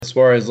This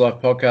Warriors Life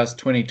Podcast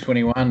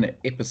 2021,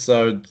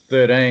 episode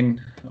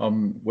 13.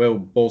 I'm Will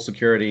Ball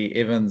Security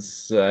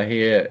Evans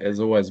here,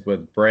 as always,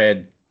 with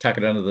Brad, tuck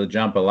it under the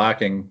jumper,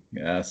 larking,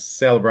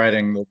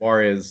 celebrating the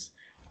Warriors'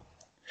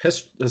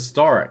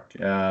 historic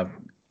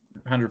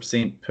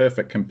 100%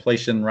 perfect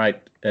completion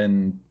rate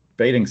in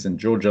beating St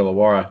George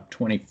Illawarra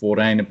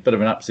 2014. A bit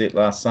of an upset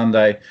last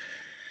Sunday.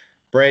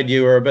 Brad,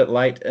 you were a bit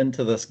late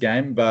into this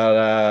game,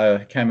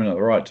 but came in at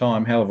the right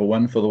time. Hell of a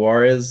win for the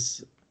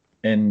Warriors.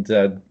 And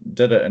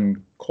did it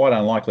in quite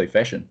unlikely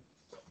fashion.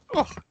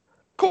 Oh, of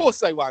course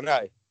they won,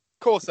 hey? Of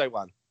course they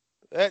won.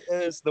 That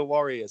is the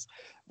Warriors.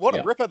 What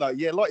a ripper, though.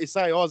 Yeah, like you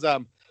say, I was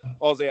out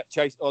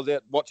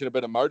watching a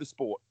bit of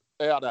motorsport,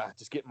 out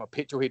just getting my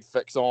petrol head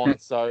fix on.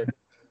 So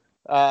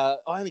I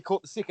only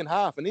caught the second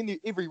half, and then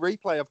every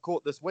replay I've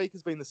caught this week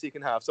has been the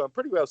second half. So I'm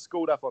pretty well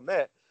schooled up on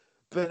that.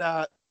 But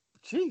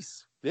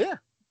it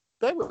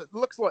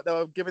looks like they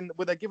were giving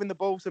the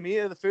ball some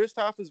air the first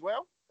half as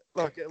well.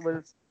 Like it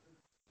was.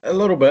 A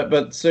little bit,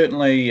 but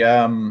certainly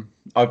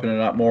opening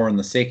it up more in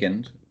the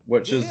second,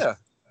 which is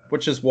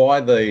why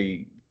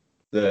the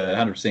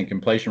 100%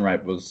 completion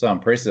rate was so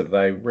impressive.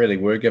 They really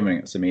were giving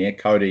it some air.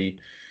 Cody,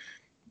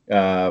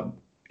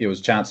 he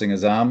was chancing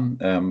his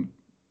arm.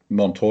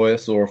 Montoya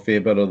saw a fair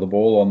bit of the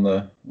ball on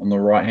the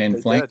right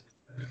hand flank.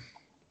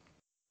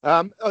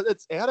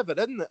 It's out of it,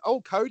 isn't it?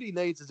 All Cody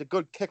needs is a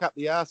good kick up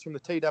the arse from the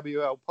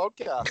TWL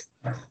podcast,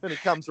 and he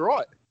comes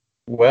right.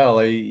 Well,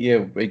 he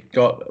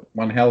got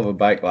one hell of a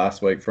bake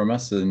last week from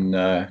us, and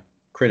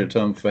credit to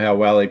him for how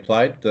well he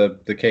played.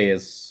 The key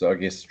is, I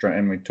guess,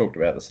 and we talked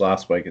about this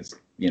last week, is,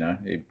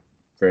 he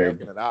very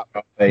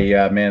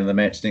a man of the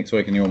match next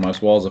week, and he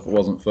almost was if it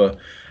wasn't for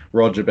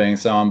Roger being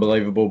so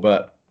unbelievable.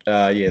 But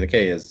the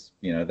key is,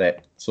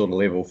 that sort of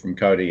level from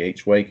Cody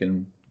each week,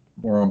 and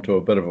we're on to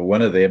a bit of a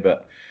winner there.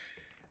 But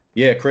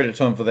yeah, credit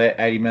to him for that.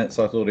 80 minutes,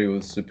 I thought he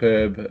was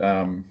superb.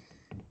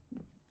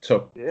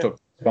 Took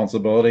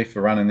responsibility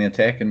for running the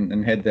attack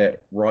and had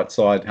that right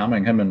side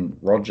humming. Him and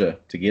Roger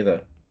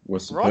together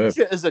was superb.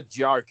 Roger is a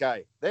joke, eh?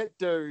 That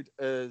dude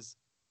is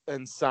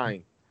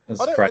insane.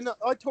 I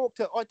talked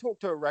to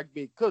a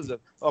rugby, because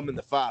I'm in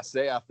the far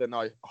south and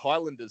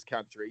Highlanders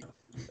country.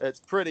 It's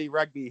pretty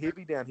rugby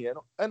heavy down here,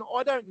 and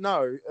I don't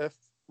know if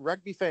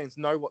rugby fans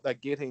know what they're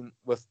getting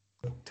with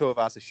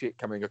Tuivasa-Sheck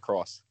coming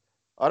across.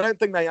 I don't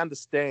think they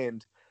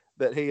understand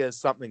that he is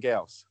something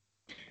else.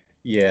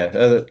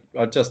 Yeah,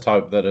 I just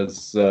hope that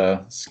his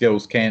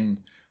skills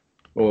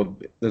or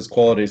his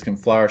qualities can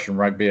flourish in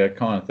rugby. I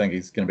kind of think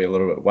he's going to be a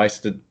little bit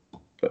wasted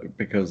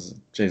because,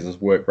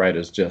 his work rate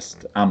is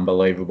just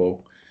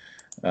unbelievable.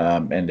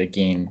 And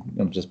again,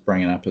 I'm just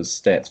bringing up his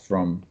stats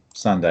from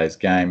Sunday's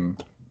game.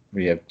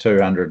 We have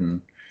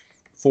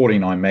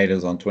 249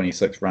 metres on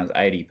 26 runs,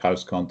 80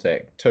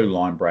 post-contact, 2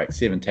 line breaks,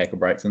 7 tackle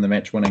breaks, and the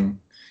match-winning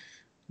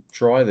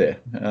try there.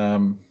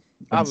 Other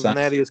than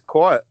that, he was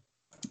quiet.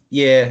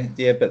 Yeah,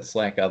 a bit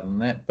slack other than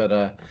that.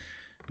 But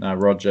no,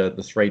 Roger,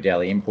 the 3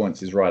 Dally M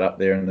points is right up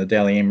there in the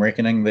Dally M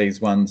reckoning.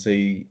 These ones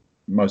he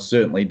most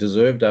certainly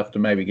deserved after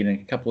maybe getting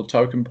a couple of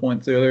token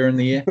points earlier in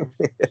the year.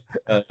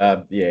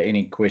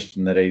 Any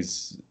question that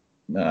he's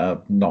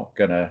not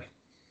going to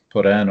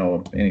put in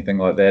or anything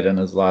like that in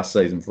his last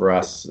season for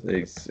us,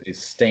 he's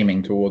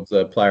steaming towards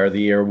a Player of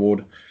the Year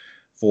award,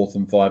 4th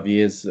in 5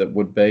 years it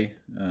would be.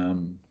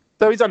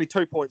 So he's only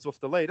 2 points off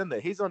the lead,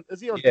 isn't he?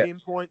 Is he on 10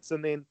 points,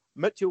 and then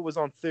Mitchell was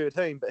on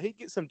 13, but he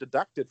gets him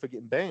deducted for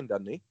getting banned,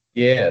 doesn't he?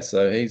 Yeah,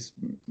 so he's,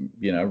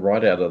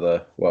 right out of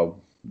the,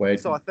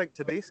 So I think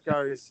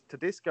Tedesco's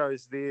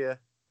there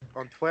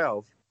on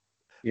 12.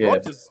 Yeah.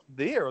 Roger's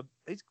there.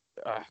 He's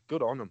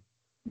good on him.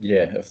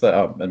 Yeah, if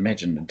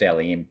imagine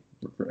Dally M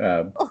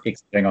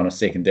exiting on a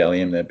second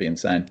Dally M, that'd be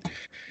insane.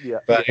 Yeah.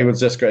 But it was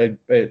just great.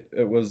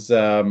 It was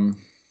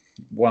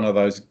one of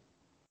those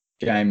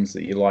games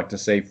that you like to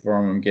see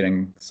from him,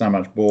 getting so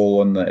much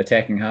ball in the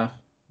attacking half.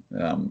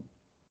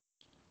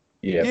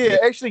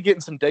 Actually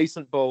getting some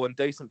decent ball in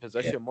decent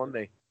position, wasn't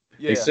he?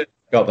 Yeah. He certainly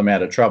got them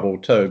out of trouble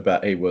too,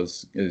 but he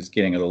was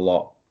getting it a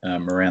lot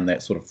around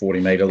that sort of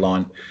 40-metre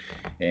line,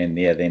 and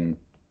then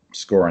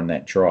scoring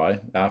that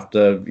try.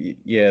 After,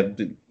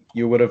 you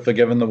would have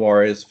forgiven the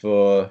Warriors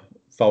for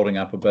folding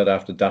up a bit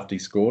after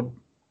Dufty scored.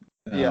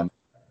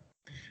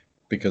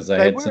 Because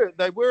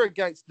they were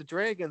against the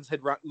Dragons.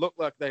 Looked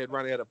like they had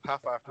run out of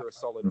puff after a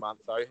solid month,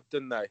 though,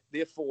 didn't they?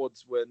 Their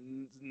forwards were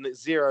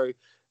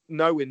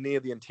nowhere near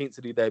the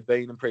intensity they've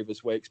been in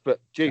previous weeks. But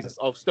Jesus,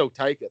 I'll still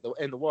take it.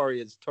 And the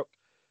Warriors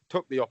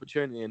took the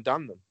opportunity and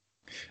done them.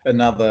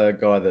 Another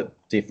guy that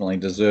definitely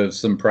deserves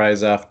some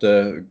praise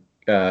after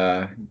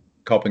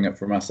copping it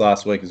from us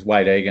last week is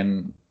Wade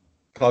Egan,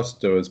 close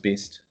to his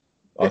best,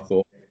 I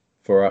thought,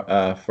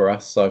 for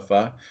us so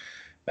far.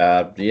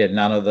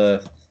 None of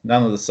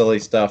the silly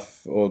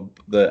stuff or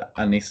the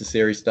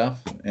unnecessary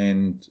stuff,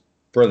 and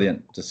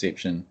brilliant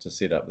deception to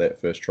set up that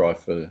first try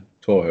for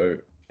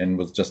Tohu, and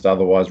was just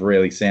otherwise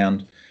really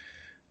sound.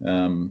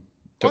 I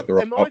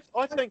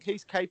think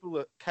he's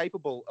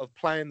capable of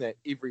playing that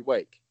every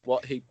week,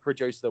 what he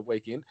produced the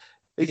weekend.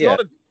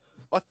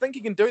 I think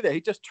he can do that.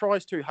 He just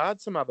tries too hard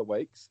some other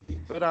weeks.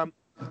 But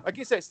I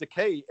guess that's the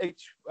key.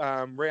 Each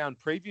round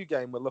preview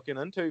game we're looking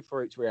into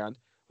for each round,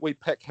 we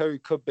pick who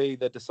could be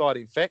the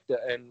deciding factor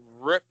and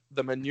rip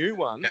them a new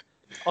one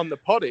on the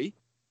potty.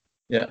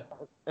 Yeah.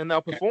 And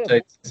they'll perform.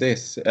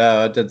 Success.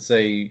 I did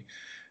see,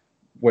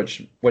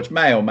 which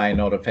may or may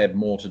not have had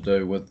more to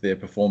do with their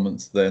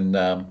performance than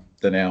our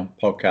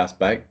podcast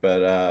bake,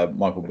 but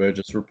Michael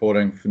Burgess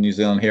reporting for New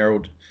Zealand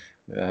Herald,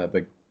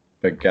 big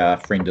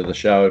friend of the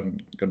show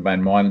and good mate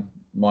of mine,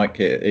 Mike,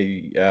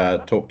 he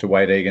talked to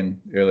Wade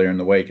Egan earlier in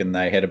the week, and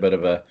they had a bit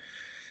of a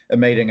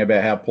meeting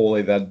about how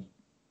poorly they'd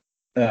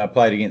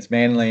played against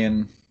Manly,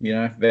 and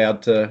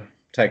vowed to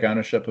take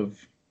ownership of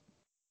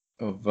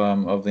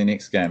their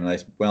next game, and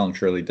they well and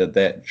truly did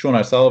that. Sean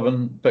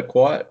O'Sullivan, a bit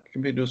quiet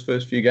compared to his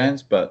first few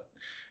games, but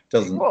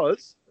doesn't. He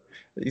was.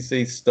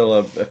 He's still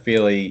a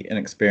fairly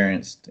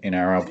inexperienced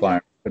NRL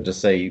player. But to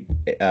see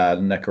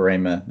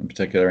Nikorima in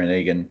particular and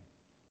Egan.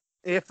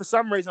 Yeah, for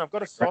some reason I've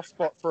got a soft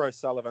spot for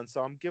O'Sullivan,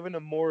 so I'm giving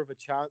him more of a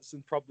chance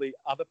than probably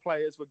other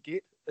players would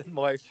get in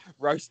my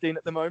roasting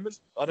at the moment.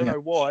 I don't know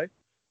why.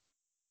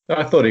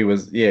 I thought he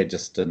was,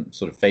 just didn't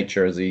sort of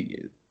feature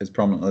as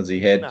prominent as he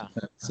had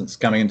since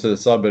coming into the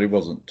side, but he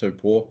wasn't too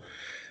poor.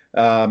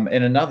 And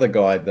another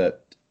guy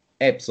that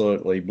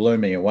absolutely blew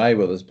me away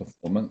with his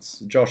performance,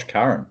 Josh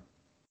Curran.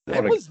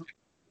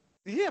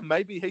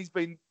 Maybe he's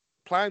been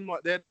playing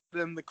like that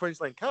in the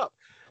Queensland Cup.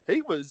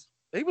 He was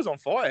on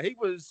fire. He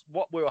was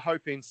what we were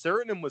hoping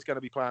Suriname was going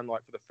to be playing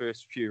like for the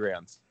first few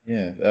rounds.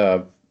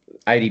 Yeah,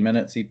 80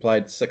 minutes. He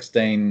played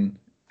 16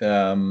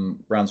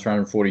 runs for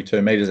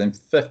 142 metres and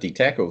 50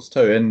 tackles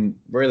too, and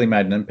really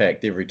made an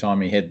impact every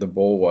time he had the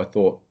ball, I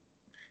thought.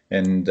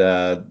 And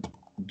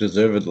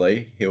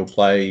deservedly, he'll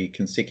play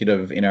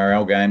consecutive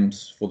NRL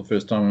games for the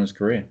first time in his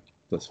career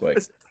this week.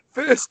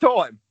 First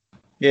time?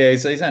 Yeah,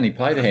 he's only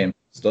played a handful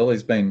still.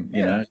 He's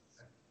been,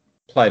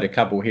 played a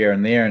couple here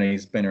and there, and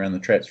he's been around the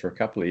traps for a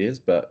couple of years,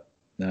 but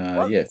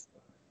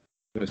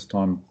first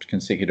time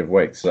consecutive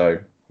week,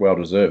 so well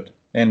deserved.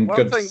 And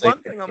one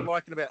thing I'm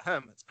liking about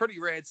him, it's pretty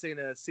rad seeing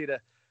a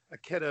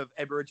kid of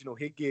Aboriginal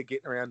headgear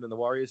getting around in the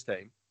Warriors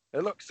team.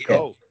 It looks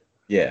cool.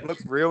 Yeah. It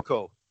looks real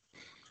cool.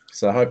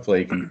 So hopefully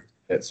he can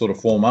that sort of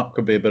form up,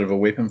 could be a bit of a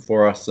weapon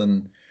for us.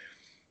 And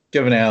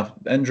given our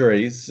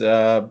injuries,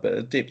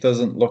 depth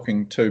isn't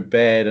looking too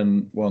bad.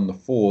 And on the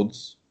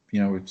forwards,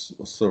 we've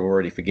sort of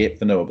already forget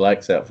Vanilla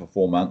Blake's out for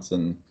 4 months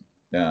and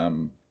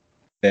then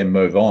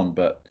move on.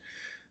 But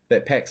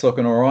that pack's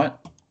looking all right.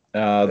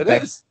 It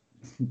is.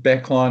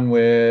 Backline,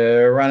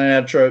 we're running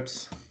out of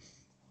troops.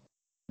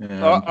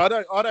 I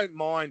don't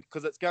mind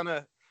because it's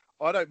gonna.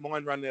 I don't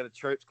mind running out of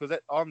troops because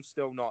I'm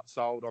still not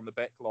sold on the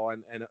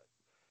backline, and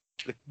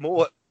the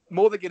more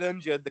they get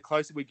injured, the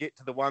closer we get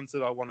to the ones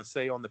that I want to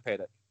see on the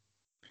paddock.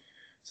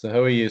 So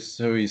who are you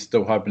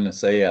still hoping to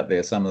see out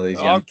there? Some of these.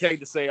 I'm keen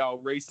to see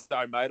old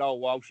Risto, mate,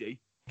 old Walshy.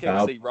 Keen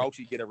to see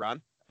Walshy get a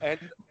run, and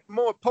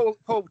more Paul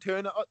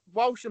Turner,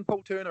 Walsh and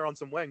Paul Turner on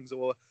some wings,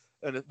 or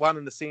one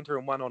in the centre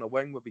and one on a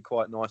wing would be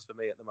quite nice for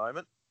me at the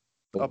moment.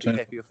 I'll be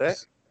happy with that.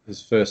 His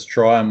first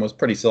try and was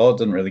pretty solid.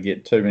 Didn't really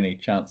get too many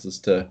chances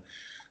to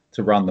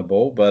run the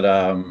ball, but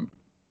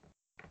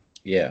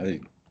he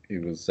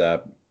was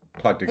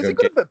plugged a good. Has he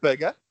got a bit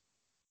bigger?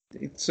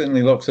 It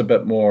certainly looks a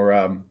bit more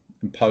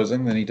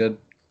imposing than he did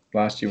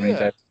last year when he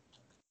did.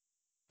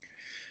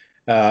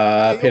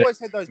 He always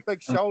had those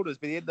big shoulders,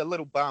 but he had the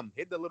little bum.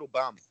 But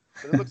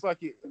it looks like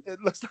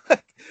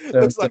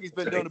he's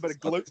been doing a bit of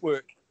glute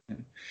work.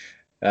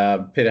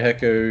 Peter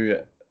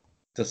Hiku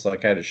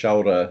dislocated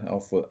shoulder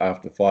off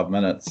after 5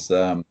 minutes.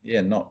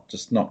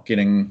 Not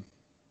getting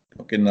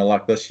the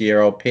luck this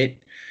year. Old Pet.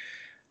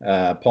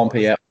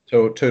 Pompey out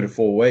 2 to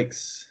 4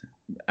 weeks.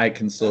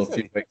 Aiken's still a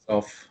few weeks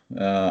off.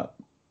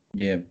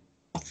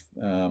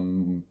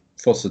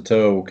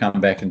 Fosatua will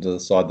come back into the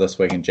side this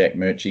week, and Jack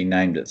Murchie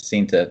named at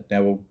centre.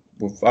 Now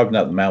we've opened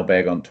up the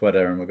mailbag on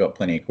Twitter, and we've got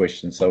plenty of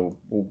questions, so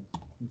we'll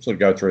sort of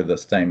go through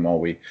this team while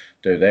we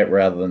do that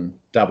rather than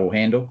double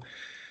handle.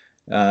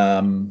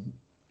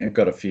 I've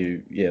got a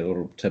few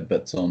little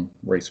tidbits on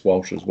Reece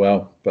Walsh as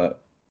well,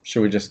 but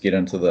should we just get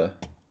into the...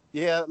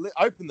 Yeah,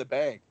 open the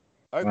bag.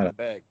 The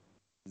bag.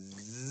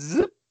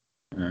 Zip.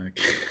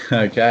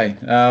 Okay.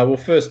 Well,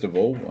 first of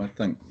all, I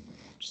think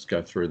just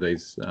go through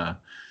these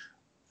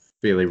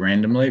fairly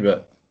randomly,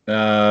 but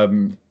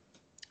I'm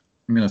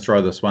going to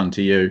throw this one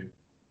to you,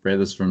 Brad.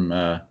 This is from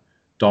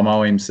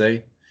Domo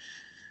MC.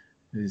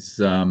 He's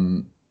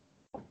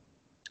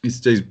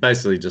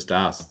basically just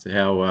asked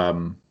how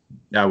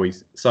are we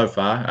so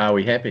far? Are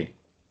we happy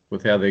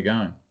with how they're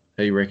going?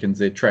 He reckons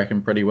they're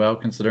tracking pretty well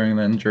considering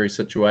the injury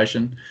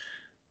situation.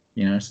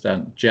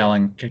 Start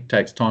gelling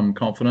takes time and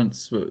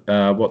confidence.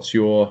 What's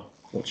your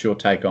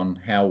take on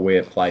how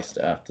we're placed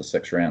after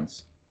 6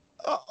 rounds?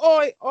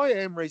 I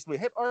am reasonably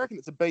happy. I reckon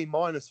it's a B-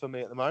 for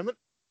me at the moment.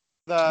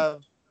 The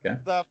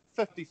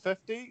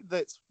 50-50,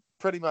 that's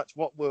pretty much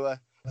what we were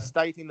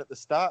stating at the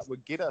start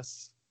would get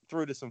us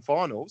through to some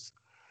finals.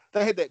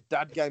 They had that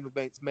dud game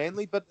against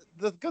Manly, but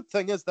the good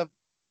thing is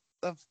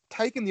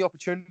taken the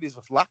opportunities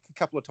with luck a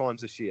couple of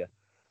times this year.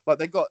 Like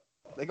they got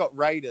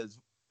Raiders.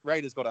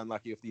 Raiders got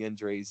unlucky with the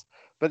injuries,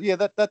 but yeah,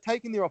 they're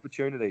taking their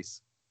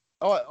opportunities.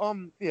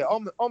 I'm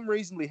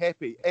reasonably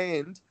happy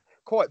and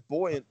quite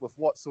buoyant with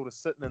what's sort of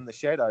sitting in the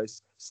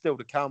shadows still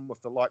to come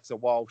with the likes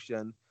of Walsh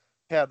and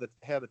how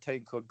the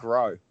team could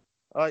grow.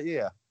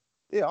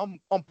 I'm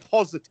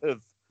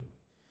positive.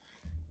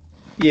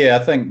 Yeah,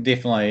 I think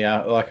definitely.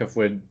 Like if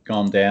we'd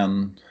gone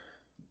down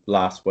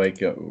last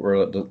week, it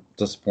were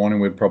disappointing.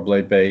 We'd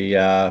probably be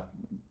it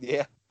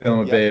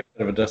would be a bit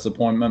of a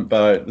disappointment,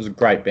 but it was a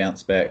great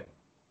bounce back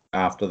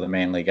after the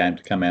Manly game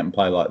to come out and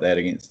play like that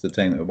against a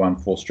team that won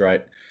 4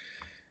 straight.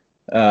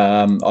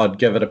 I'd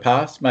give it a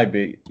pass.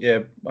 Maybe,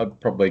 I'd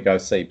probably go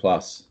C+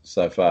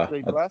 so far.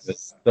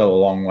 It's still a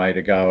long way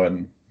to go,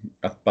 and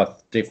I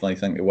definitely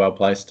think they're well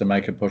placed to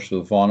make a push to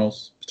the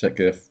finals,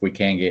 particularly if we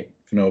can get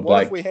Fanua Blake.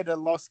 What if we had a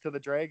loss to the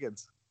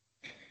Dragons?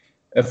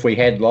 If we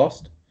had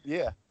lost?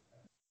 Yeah.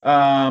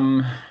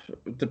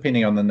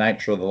 Depending on the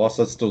nature of the loss,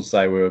 I'd still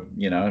say we're,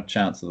 a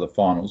chance of the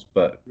finals,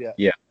 but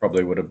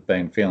probably would have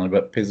been feeling a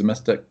bit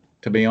pessimistic,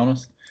 to be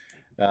honest.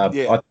 How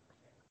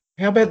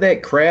about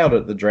that crowd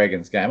at the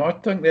Dragons game? I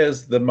think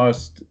there's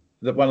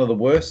one of the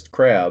worst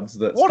crowds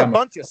that's what a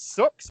bunch of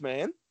sooks,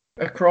 man.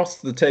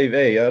 Across the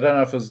TV. I don't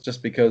know if it was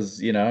just because,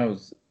 it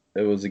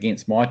was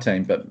against my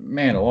team, but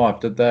man alive,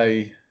 did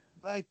they...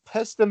 They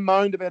pissed and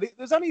moaned about it.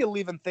 There's only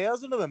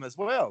 11,000 of them as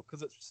well,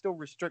 because it's still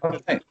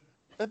restricted.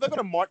 They've got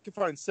a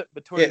microphone sit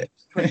between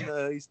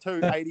these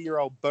two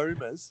 80-year-old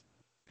boomers.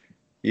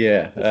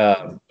 Yeah,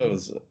 it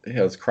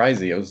was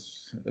crazy. It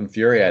was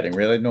infuriating,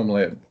 really.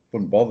 Normally it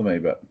wouldn't bother me,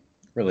 but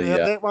really,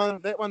 that one,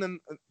 and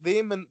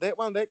them, and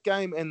that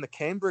game, and the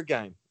Canberra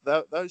game.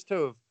 Those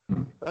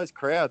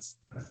crowds,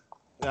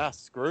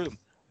 screw them.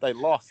 They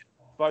lost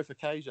both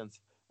occasions.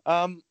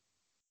 I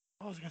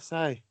was gonna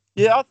say,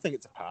 I think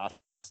it's a pass,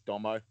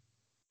 Domo.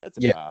 It's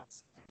a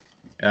pass.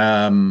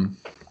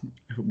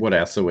 What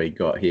else have we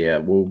got here?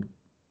 Well,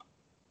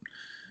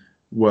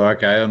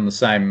 okay, on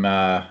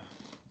the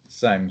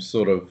same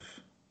sort of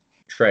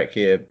track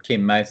here.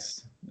 Ken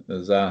Mace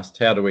has asked,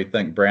 how do we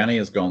think Brownie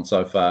has gone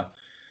so far?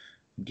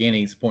 Again,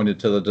 he's pointed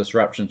to the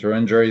disruption through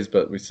injuries,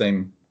 but we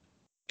seem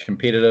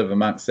competitive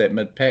amongst that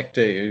mid-pack.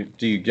 Do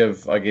you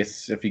give, I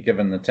guess, if you're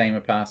giving the team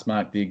a pass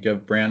mark, do you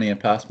give Brownie a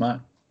pass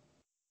mark?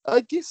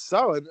 I guess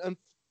so. And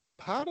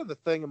part of the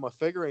thing in my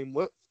figuring,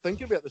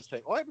 thinking about this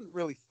team, I haven't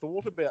really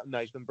thought about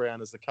Nathan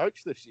Brown as the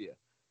coach this year.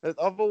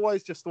 I've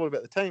always just thought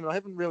about the team, and I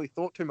haven't really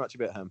thought too much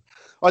about him.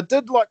 I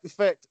did like the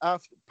fact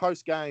after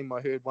post-game, I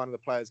heard one of the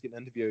players get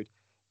interviewed,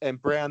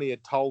 and Brownie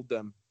had told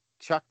them,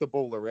 chuck the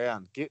ball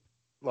around,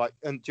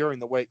 and during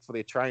the week for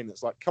their training,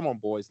 it's like, come on,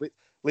 boys,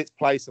 let's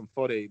play some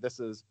footy.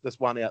 This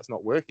one out's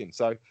not working.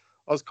 So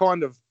I was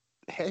kind of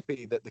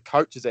happy that the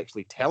coach is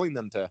actually telling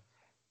them to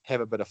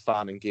have a bit of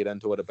fun and get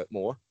into it a bit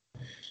more.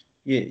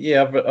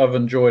 Yeah, I've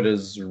enjoyed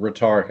his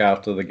rhetoric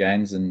after the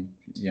games, and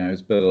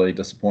he's bitterly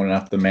disappointed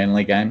after the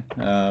Manly game.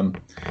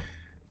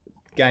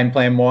 Game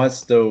plan wise,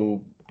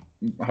 still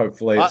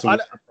hopefully it's a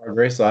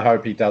progress. I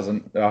hope he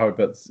doesn't. I hope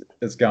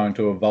it's going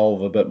to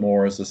evolve a bit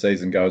more as the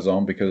season goes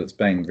on, because it's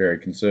been very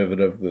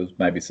conservative. There's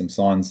maybe some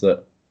signs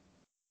that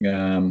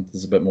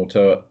there's a bit more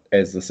to it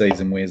as the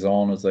season wears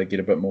on, as they get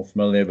a bit more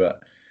familiar.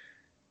 But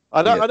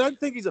I don't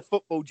think he's a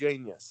football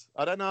genius.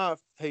 I don't know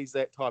if he's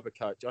that type of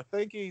coach. I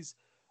think he's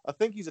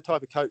a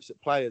type of coach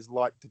that players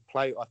like to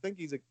play. I think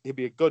he'll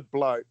be a good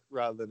bloke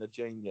rather than a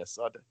genius.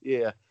 I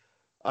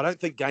don't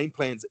think game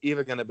plan's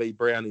ever going to be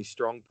Brownie's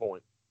strong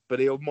point, but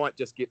he might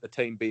just get the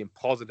team being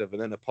positive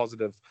and in a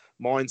positive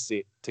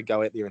mindset to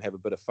go out there and have a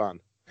bit of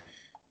fun.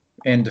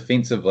 And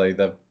defensively,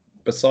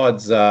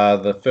 besides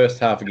the first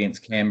half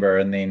against Canberra,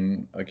 and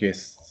then I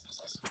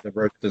guess the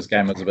Roosters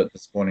game was a bit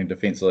disappointing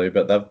defensively,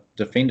 but they've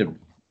defended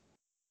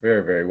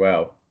very, very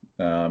well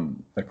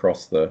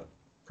across the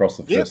first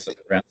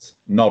 6 rounds.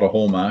 Not a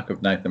hallmark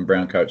of Nathan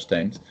Brown coach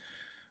teams.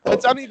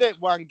 It's only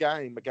that one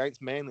game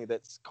against Manly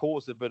that's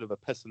caused a bit of a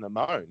piss and a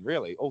moan,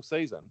 really, all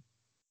season.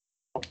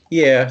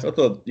 Yeah, I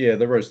thought,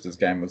 the Roosters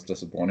game was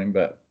disappointing,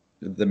 but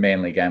the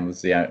Manly game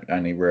was the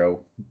only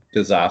real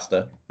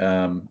disaster.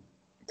 How much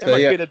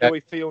better do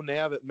we feel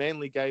now that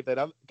Manly gave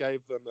them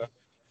a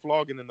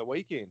flogging in the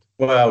weekend?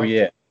 Well,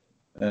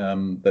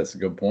 that's a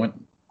good point.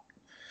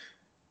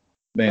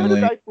 Manly, who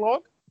did they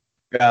flog?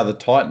 The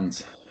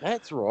Titans.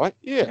 That's right,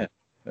 yeah.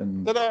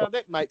 And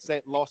that makes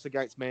that loss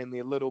against Manly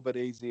a little bit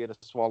easier to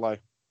swallow.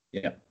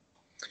 Yeah.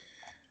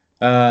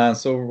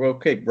 So we'll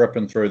keep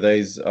ripping through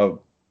these.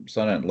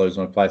 So I don't lose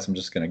my place. I'm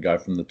just going to go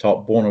from the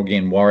top. Born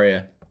Again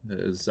Warrior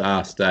has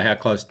asked, how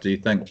close do you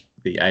think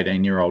the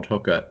 18-year-old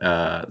hooker,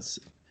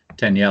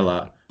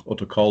 Taniela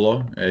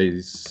Otokolo,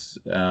 is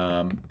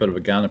a bit of a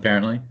gun,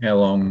 apparently? How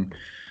long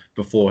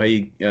before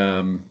he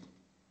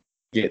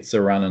gets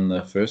a run in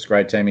the first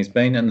grade team? He's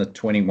been in the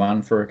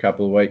 21 for a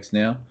couple of weeks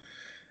now.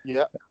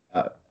 Yeah.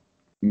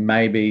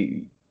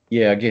 Maybe,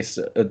 I guess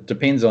it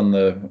depends on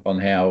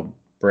how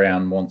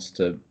Brown wants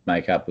to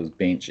make up his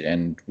bench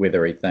and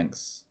whether he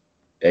thinks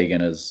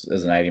Egan is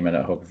an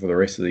 80-minute hooker for the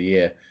rest of the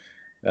year.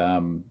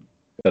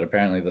 But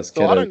apparently this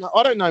kid. So I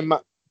don't know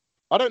much.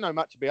 I don't know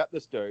much about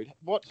this dude.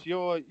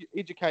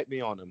 Educate me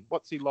on him?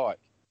 What's he like?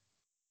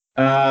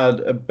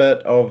 A bit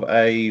of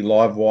a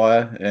live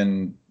wire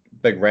and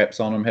big raps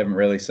on him. Haven't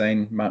really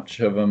seen much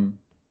of him,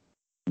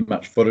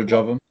 much footage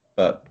of him.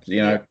 But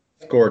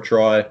score a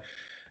try,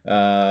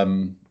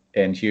 and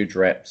huge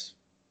raps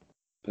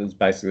is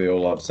basically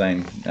all I've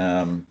seen.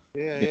 Saying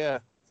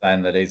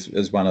that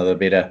he's one of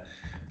the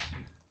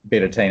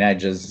better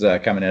teenagers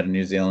coming out of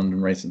New Zealand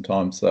in recent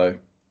times. So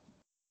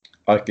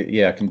I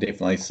can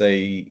definitely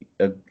see.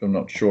 I'm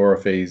not sure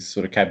if he's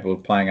sort of capable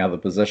of playing other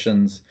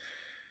positions.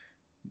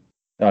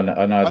 I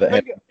know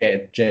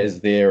that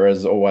Jazz there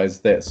is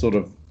always that sort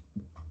of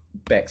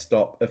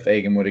backstop if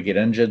Egan were to get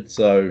injured.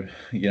 So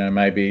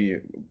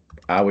maybe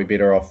are we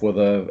better off with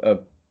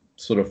a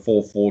sort of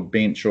 4-forward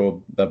bench,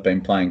 or they've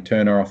been playing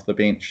Turner off the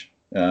bench?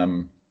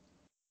 Turner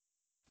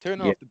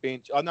off the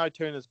bench. I know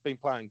Turner's been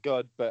playing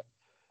good, but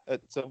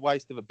it's a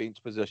waste of a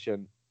bench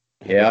position.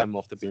 Him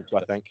off the bench,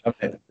 I think.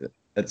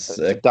 It's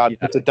a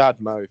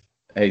dud move.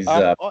 He's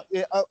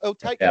it'll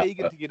take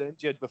Egan to get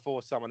injured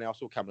before someone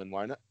else will come and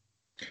loan it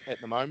at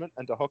the moment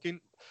into hooking,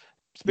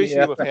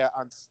 especially with how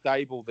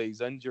unstable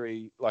these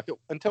injury,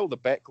 until the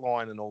back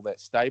line and all that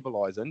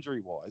stabilise injury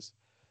wise,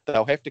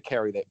 they'll have to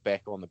carry that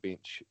back on the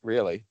bench,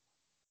 really.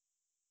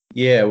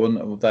 Yeah,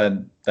 well,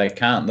 they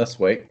can't this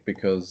week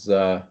because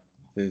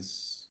they've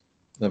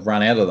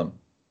run out of them.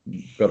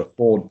 You've got a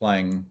forward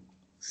playing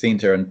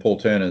centre and Paul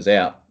Turner's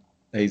out.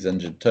 He's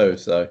injured too,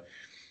 so.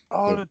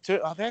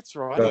 That's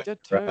right. He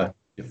did too.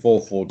 Your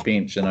 4-forward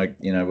bench,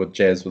 and with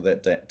Jazz with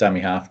that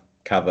dummy half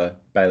cover,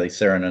 Bailey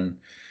Sirenen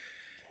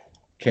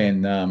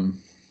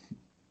can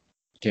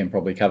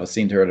probably cover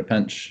centre at a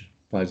pinch.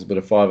 Plays a bit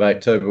of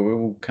 5'8" too, but we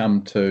will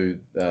come to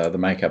the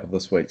makeup of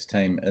this week's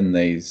team in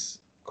these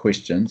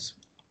questions.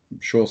 I'm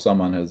sure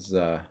someone has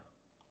asked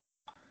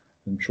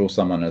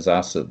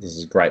it. This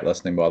is great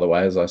listening, by the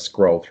way, as I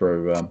scroll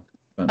through a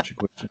bunch of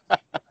questions.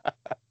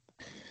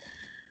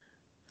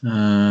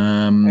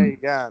 How you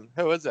going?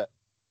 Who is it?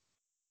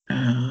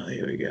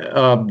 Here we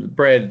go.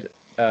 Brad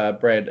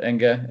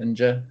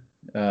Inga.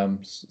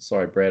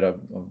 Sorry, Brad. I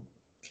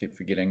keep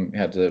forgetting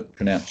how to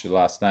pronounce your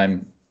last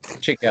name.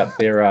 Check out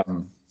Brad.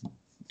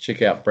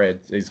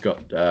 He's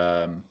got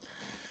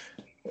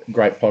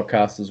great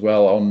podcast as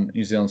well on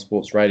New Zealand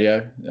Sports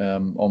Radio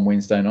on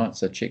Wednesday night.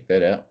 So check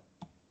that out.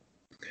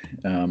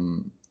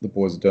 The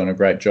boys are doing a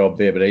great job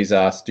there. But he's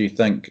asked, do you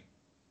think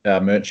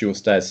Murchie will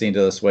stay at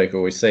centre this week,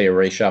 or we see a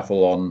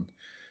reshuffle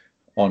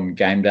on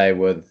game day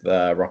with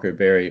Rocco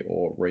Berry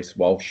or Reece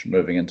Walsh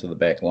moving into the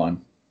back line?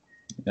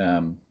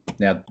 Now,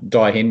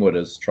 Di Henwood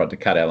has tried to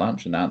cut our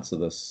lunch and answer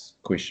this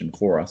question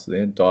for us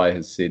there. Di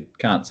has said,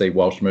 can't see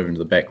Walsh moving to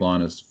the back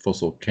line as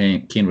Fuss or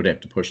Ken would have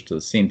to push to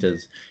the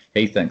centres.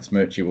 He thinks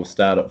Murchie will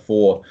start at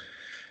 4.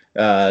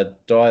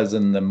 Di is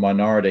in the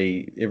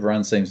minority.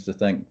 Everyone seems to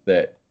think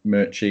that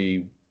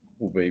Murchie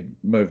will be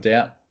moved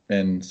out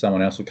and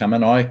someone else will come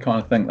in. I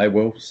kind of think they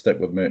will stick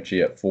with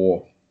Murchie at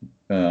 4.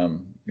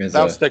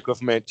 They'll stick with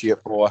Murchie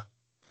at 4.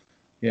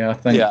 Yeah, I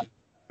think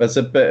it's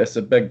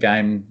a big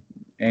game,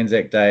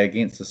 Anzac Day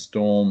against the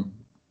Storm,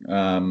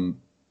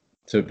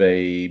 to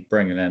be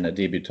bringing in a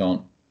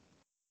debutant.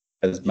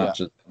 As much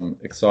as I'm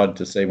excited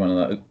to see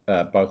both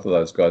of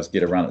those guys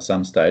get a run at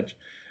some stage,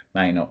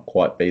 may not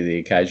quite be the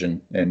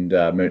occasion. And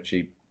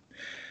Murchie.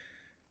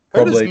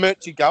 Who does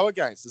Murchie go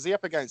against? Is he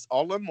up against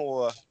Olam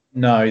or?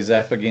 No, he's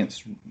up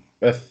against,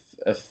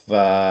 if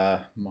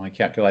my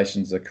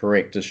calculations are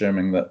correct,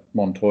 assuming that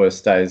Montoya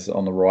stays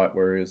on the right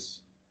where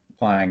he's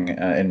playing,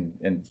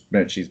 and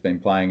Murchie's been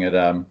playing at.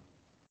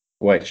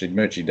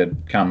 Murchie did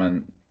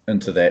come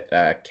into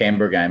that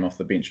Canberra game off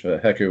the bench for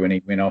Hiku when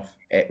he went off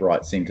at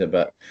right centre,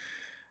 but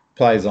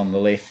plays on the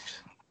left.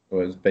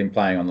 Or has been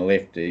playing on the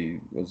left. He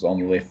was on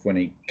the left when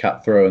he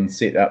cut through and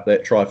set up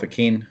that try for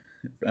Ken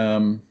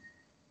a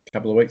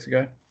couple of weeks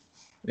ago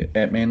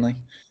at Manly.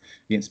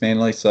 Against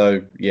Manly.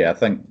 So, I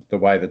think the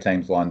way the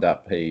team's lined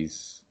up,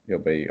 he'll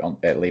be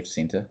at left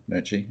centre,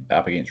 Murchie,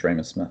 up against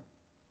Remus Smith.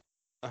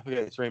 Up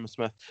against Remus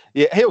Smith.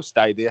 Yeah, he'll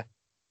stay there.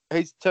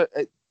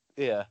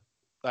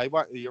 They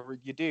won't. You're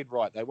dead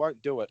right. They won't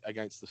do it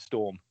against the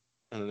Storm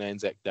in an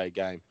Anzac Day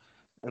game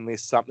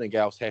unless something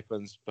else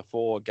happens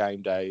before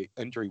game day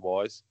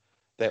injury-wise.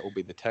 That will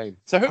be the team.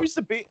 So who is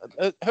the bench?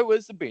 Who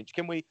is the bench?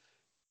 Who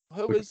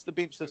is the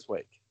bench this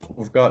week?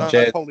 We've got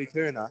Jazz, Paulie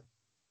Turner,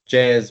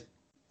 Jazz,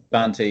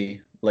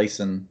 Bunty,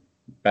 Leeson,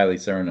 Bailey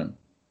Sirenen.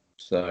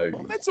 So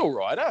that's all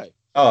right, eh?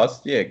 Oh,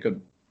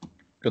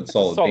 good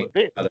solid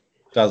bench. But it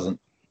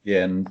doesn't.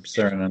 Yeah, and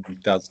Sirenen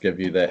does give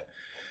you that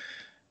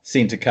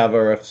centre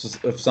cover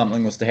if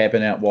something was to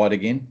happen out wide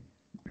again.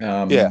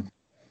 But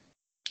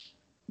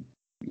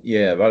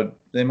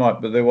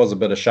there was a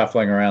bit of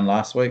shuffling around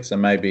last week, so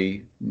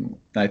maybe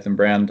Nathan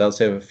Brown does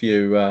have a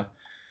few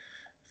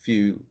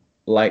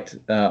late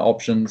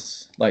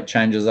options, late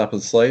changes up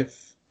his sleeve.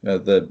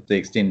 The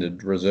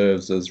extended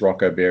reserves is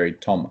Rocco Berry,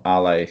 Tom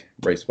Ale,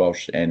 Reece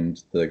Walsh,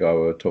 and the guy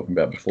we were talking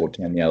about before,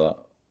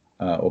 Taniela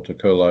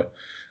Otakulo,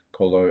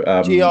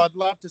 Colo. Gee, I'd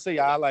love to see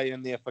Ale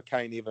in there for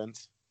Kane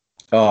Evans.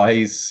 Oh,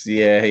 he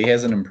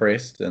hasn't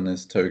impressed in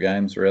his 2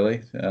 games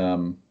really,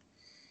 and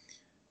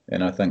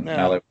I think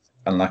Ale was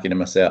unlucky to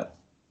miss out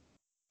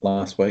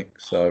last week.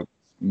 So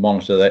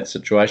monitor that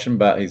situation,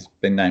 but he's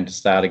been named to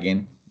start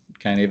again,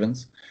 Kane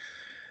Evans.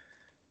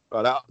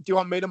 Right, do you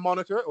want me to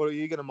monitor it, or are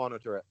you going to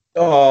monitor it?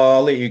 Oh,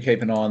 I'll let you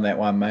keep an eye on that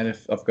one, mate.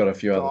 If I've got a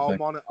few other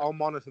things. I'll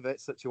monitor that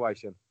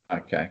situation.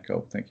 Okay,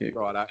 cool. Thank you.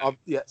 Right,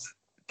 yes,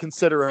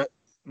 consider it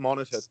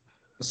monitored.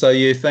 So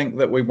you think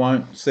that we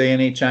won't see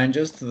any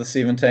changes to the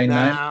 17 name?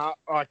 Nah,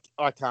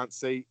 I can't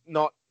see.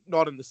 Not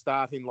in the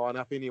starting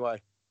lineup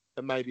anyway.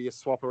 It may be a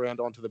swap around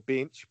onto the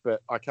bench,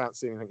 but I can't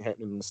see anything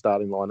happening in the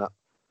starting lineup.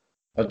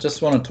 I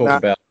just want to talk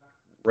about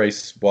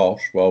Reece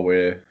Walsh while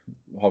we're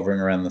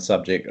hovering around the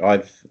subject. I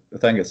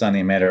think it's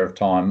only a matter of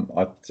time.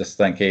 I just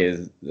think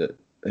he's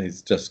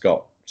just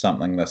got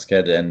something, this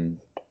kid, and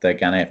they're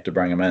going to have to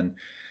bring him in.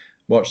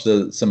 Watched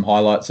some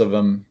highlights of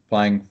him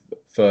playing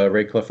for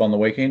Redcliffe on the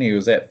weekend. He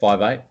was at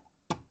 5'8".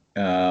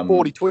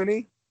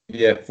 40-20?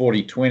 Yeah,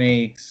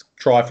 40-20.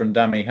 Try from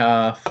dummy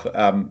half.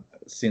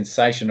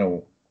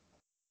 Sensational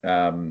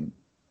cover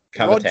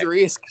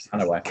Roger-esque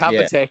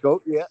cover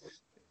tackle, yeah.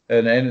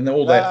 And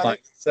all that playing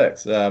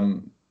 6.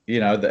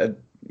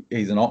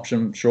 He's an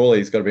option. Surely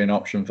he's got to be an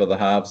option for the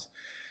halves.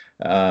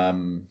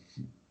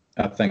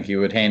 I think he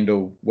would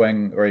handle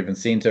wing or even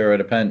centre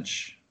at a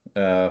pinch.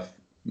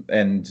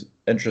 And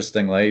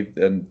interestingly,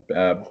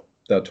 they're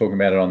talking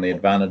about it on the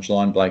advantage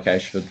line. Blake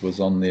Ashford was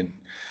on the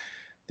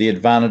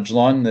advantage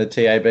line, the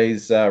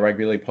TAB's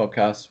Rugby League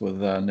podcast with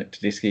Nick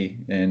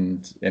Tedeschi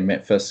and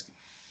Matt Fisk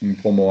and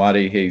Paul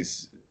Moati.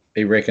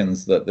 He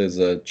reckons that there's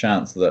a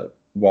chance that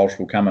Walsh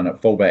will come in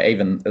at fullback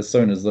even as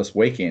soon as this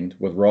weekend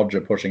with Roger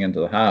pushing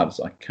into the halves.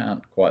 I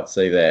can't quite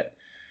see that.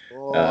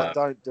 Oh,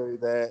 don't do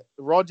that.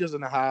 Roger's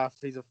in a half.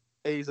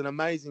 He's an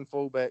amazing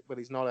fullback, but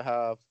he's not a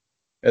half.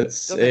 It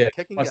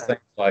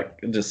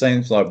just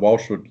seems like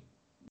Walsh would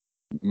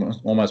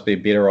almost be a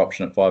better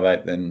option at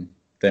 5'8"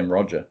 than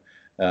Roger.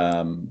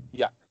 The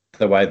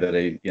way that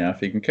he, if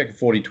he can kick a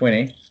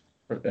 40-20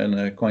 in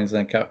a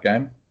Queensland Cup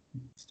game,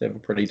 just have a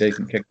pretty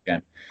decent kick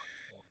game.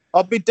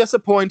 I'd be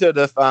disappointed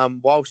if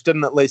Walsh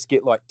didn't at least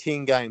get like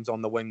 10 games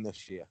on the wing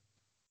this year.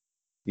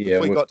 Yeah,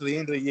 if we got to the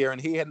end of the year and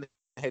he hadn't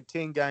had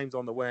 10 games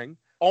on the wing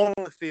on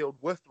the field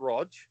with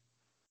Rog,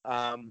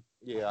 I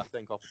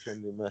think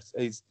opportunity missed.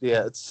 It's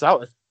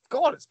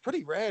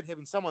pretty rad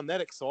having someone that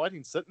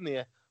exciting sitting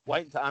there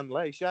waiting to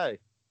unleash, eh?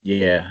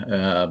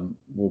 Yeah,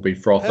 we'll be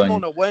frothing. Him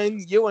on a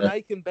wing, you and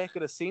Aiken back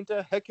at a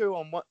centre, Hiku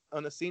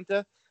on a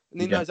centre,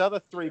 and then those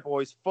other 3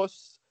 boys,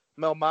 Fuss,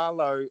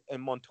 Malmalo,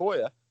 and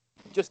Montoya,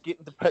 just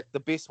getting to pick the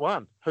best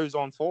one. Who's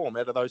on form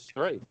out of those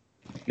 3?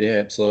 Yeah,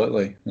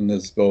 absolutely. And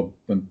there's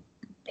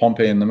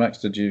Pompey in the mix.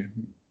 Did you?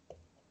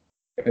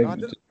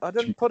 I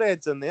didn't put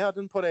ads in there.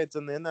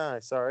 No,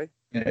 sorry.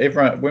 Yeah,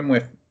 everyone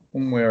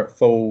when we're at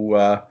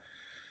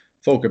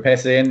full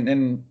capacity,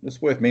 and it's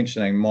worth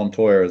mentioning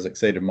Montoya has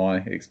exceeded my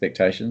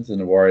expectations in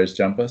the Warriors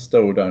jumper.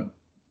 Still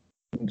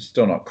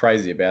not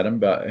crazy about him,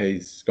 but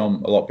he's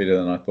gone a lot better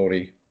than I thought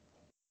he.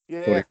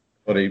 Yeah.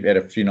 Thought he had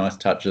a few nice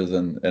touches,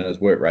 and his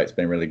work rate's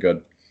been really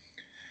good.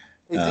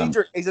 He's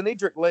an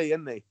Edric Lee,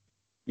 isn't he?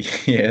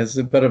 Yeah, there's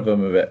a bit of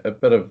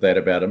that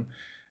about him.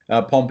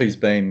 Pompey's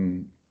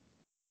been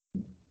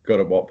good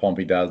at what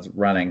Pompey does,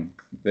 running.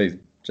 He's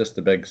just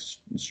a big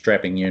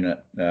strapping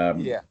unit.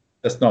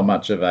 It's not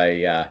much of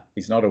a.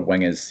 He's not a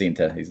winger's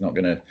centre. He's not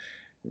going to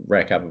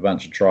rack up a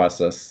bunch of try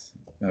assists.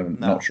 I'm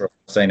not sure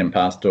I've seen him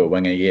pass to a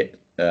winger yet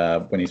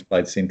when he's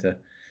played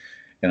centre.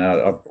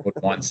 I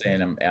wouldn't mind seeing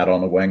him out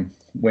on a wing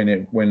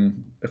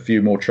when a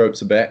few more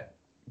troops are back,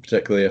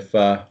 particularly if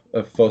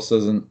Fuss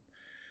isn't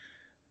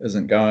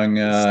going.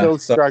 Still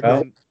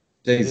struggling.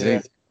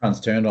 Runs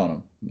turned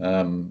on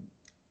him.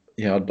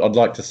 I'd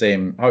like to see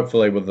him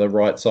hopefully with the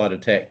right side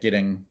attack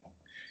getting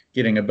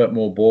a bit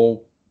more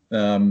ball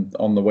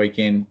on the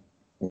weekend.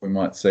 We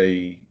might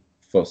see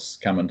Fuss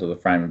come into the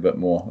frame a bit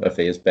more if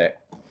he is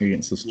back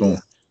against the Storm. Yeah.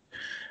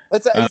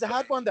 He's a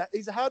hard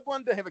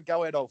one to have a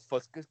go at old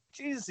Fuss because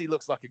Jesus, he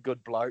looks like a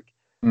good bloke.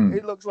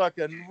 He looks like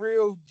a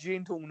real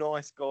gentle,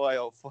 nice guy,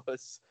 old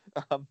Fuss.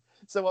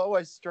 So I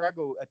always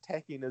struggle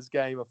attacking his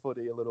game of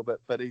footy a little bit,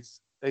 but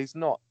he's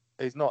not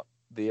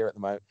there at the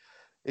moment.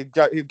 He'd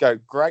go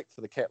great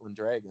for the Catlin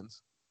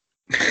Dragons.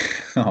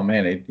 Oh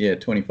man,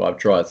 25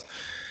 tries.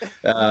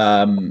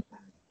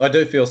 I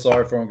do feel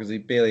sorry for him because he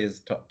barely has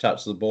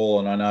touched the ball,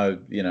 and I know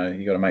you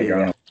got to make your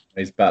own.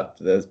 But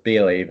there's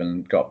barely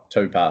even got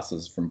 2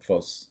 passes from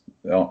Fuss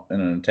in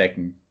an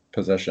attacking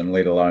position,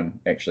 let alone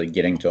actually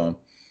getting to him.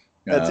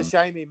 It's a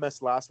shame he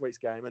missed last week's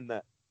game, isn't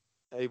it?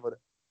 He would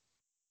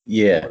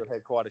have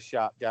had quite a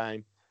sharp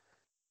game.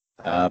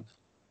 What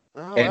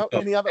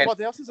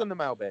else is in the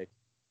mailbag?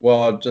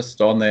 Well, just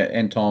on that,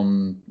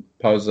 Anton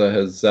Poser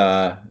has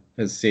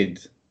said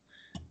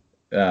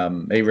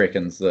he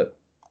reckons that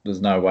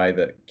there's no way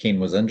that Ken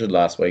was injured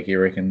last week. He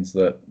reckons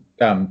that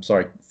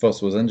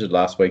Fuss was injured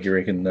last week. He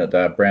reckoned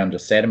that Brown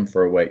just sat him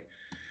for a week.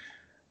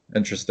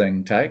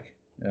 Interesting take.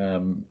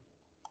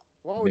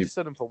 Why would you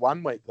sit him for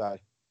 1 week though?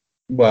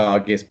 Well, I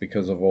guess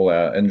because of all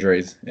our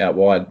injuries out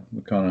wide,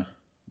 we kind of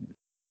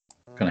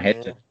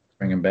had to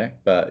bring him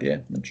back. But yeah,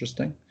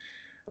 interesting.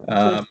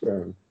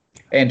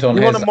 Anton,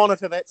 you want to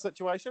monitor that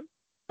situation?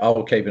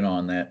 I'll keep an eye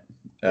on that.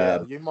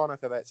 You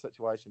monitor that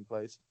situation,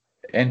 please.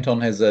 Anton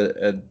has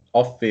an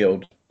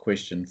off-field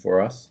question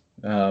for us.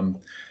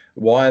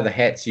 Why are the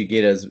hats you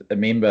get as a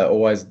member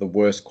always the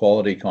worst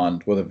quality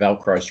kind with a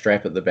Velcro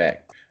strap at the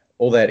back?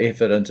 All that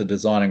effort into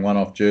designing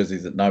one-off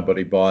jerseys that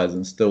nobody buys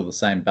and still the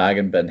same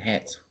bargain bin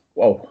hats.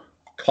 Whoa,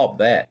 cop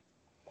that.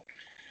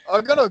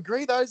 I've got to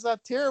agree, those are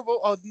terrible.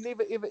 I'd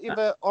never, ever.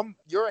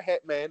 You're a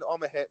hat man.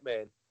 I'm a hat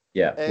man.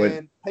 Yeah,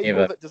 and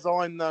people that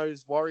design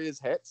those Warriors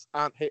hats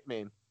aren't hat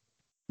men.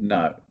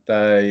 No,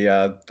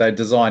 they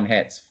design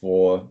hats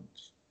for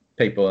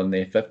people in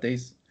their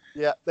 50s.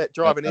 Yeah, that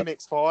drive an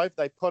MX-5.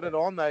 They put it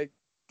on. They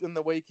in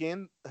the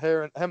weekend,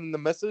 him and the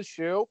missus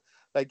Shirl,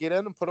 they get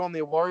in and put on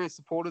their Warriors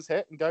supporters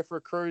hat and go for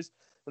a cruise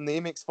in the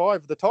MX-5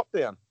 with the top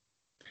down.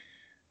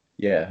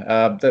 Yeah,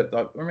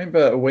 I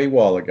remember a wee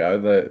while ago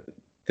that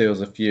there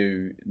was a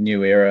few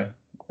new era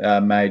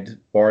made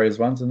Warriors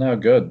ones, and they were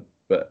good,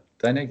 but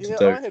they need to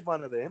do. I had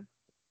one of them.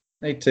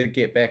 Need to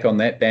get back on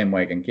that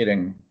bandwagon,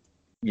 getting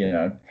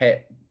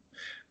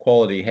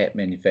quality hat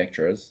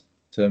manufacturers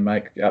to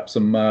make up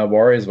some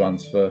Warriors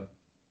ones for.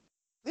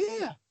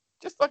 Yeah,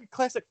 just like a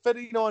classic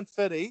 59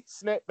 fitty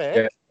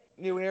snapback,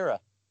 new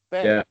era.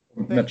 Bang. Yeah,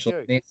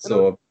 Mitchell Ness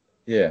or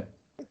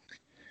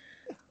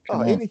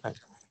anything.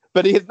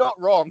 But he's not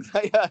wrong.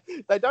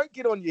 They don't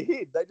get on your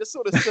head. They just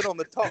sort of sit on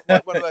the top.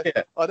 Like one of those,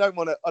 I don't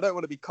want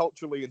to be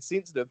culturally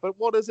insensitive, but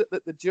what is it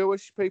that the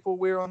Jewish people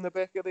wear on the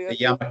back of their?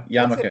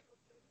 Yarmulke.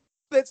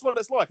 That's what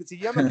it's like. It's a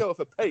yarmulke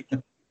with a peak.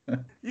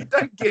 You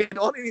don't get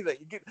on anything.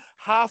 You get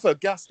half a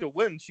gust of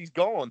wind, she's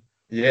gone.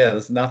 Yeah,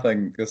 there's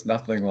nothing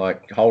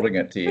like holding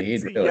it to your head.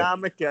 It's really. A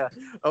yarmulke.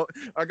 Oh,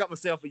 I got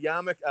myself a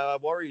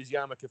yarmulke, Warriors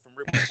yarmulke from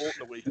Rebel Fort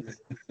the weekend.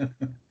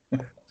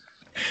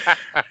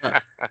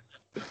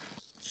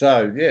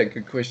 So yeah,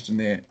 good question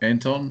there,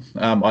 Anton.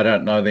 I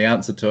don't know the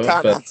answer to it,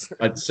 but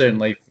I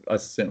certainly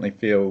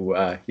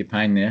feel your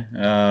pain there.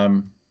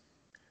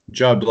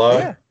 Joe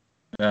Blow,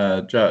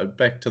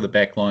 back to the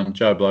back line.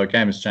 Joe Blow,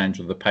 game has changed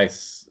with the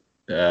pace,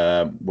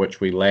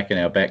 which we lack in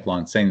our back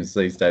line. Seems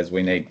these days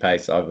we need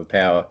pace over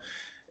power.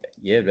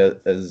 Yeah,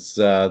 but is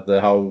the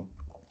whole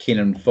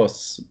Kennan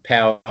Fuss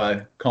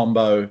power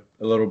combo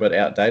a little bit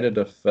outdated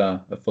if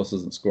Fuss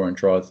isn't scoring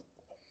tries?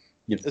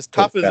 As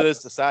tough as it is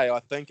to say, I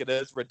think it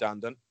is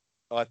redundant.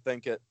 I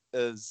think it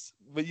is.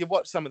 But you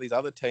watch some of these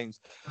other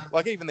teams,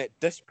 like even that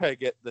dish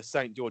pig at the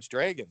St. George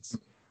Dragons,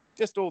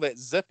 just all that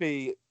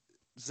zippy,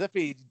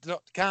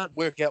 can't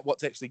work out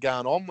what's actually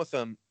going on with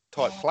them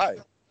type play.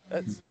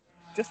 It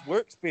just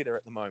works better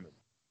at the moment.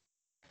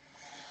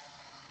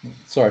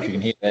 Sorry if you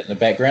can hear that in the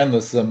background.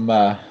 There's some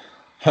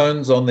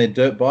hones on their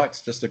dirt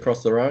bikes just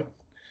across the road.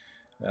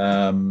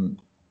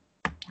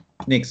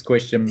 Next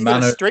question, You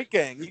got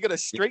a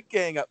street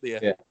gang up there.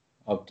 Yeah,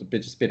 I'll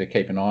just better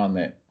keep an eye on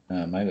that,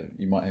 mate.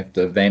 You might have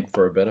to vamp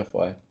for a bit if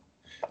I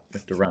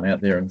have to run out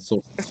there and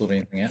sort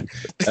anything out.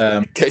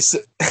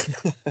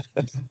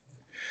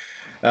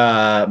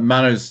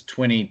 Manu's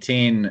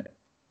 2010.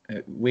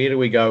 Where do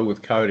we go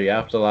with Cody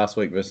after last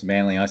week versus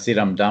Manly? I said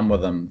I'm done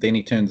with him. Then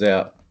he turns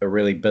out a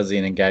really busy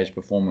and engaged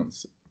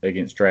performance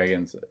against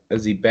Dragons.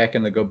 Is he back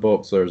in the good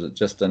books, or is it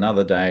just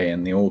another day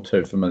and the all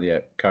too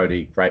familiar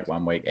Cody, great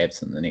 1 week,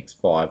 absent the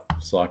next 5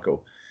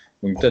 cycle?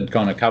 We did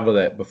kind of cover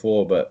that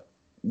before, but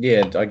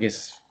yeah, I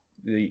guess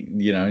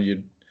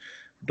you're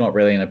not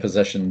really in a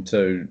position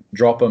to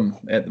drop him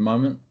at the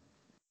moment.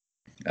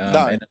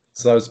 No. And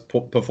it's those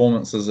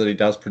performances that he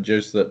does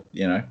produce that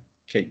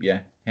keep you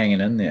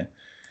hanging in there.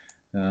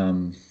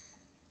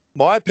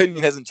 My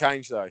opinion hasn't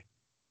changed though.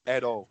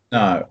 At all.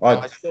 No,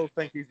 I still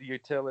think he's a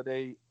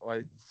utility.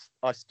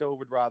 I still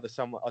would rather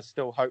someone. I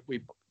still hope we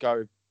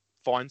go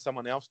find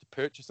someone else to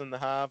purchase in the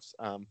halves.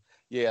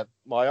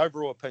 My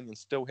overall opinion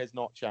still has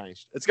not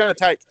changed. It's going to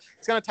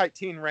take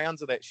 10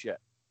 rounds of that shit.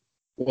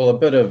 Well, a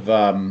bit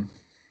of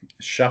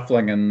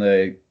shuffling in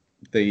the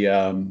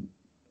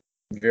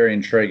very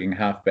intriguing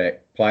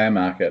halfback player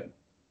market.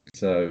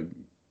 So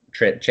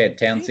Chad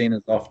Townsend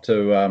is off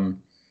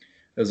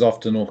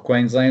to North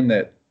Queensland.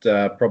 That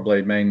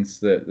probably means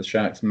that the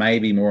Sharks may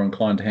be more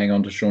inclined to hang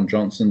on to Shaun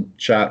Johnson.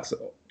 Sharks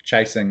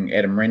chasing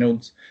Adam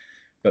Reynolds,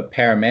 but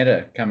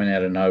Parramatta coming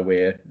out of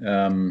nowhere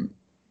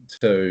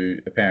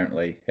to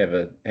apparently have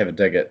a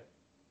dig at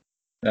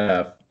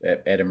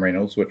Adam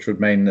Reynolds, which would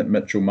mean that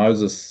Mitchell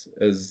Moses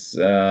is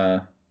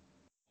on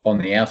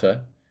the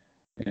outer.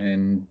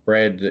 And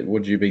Brad,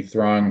 would you be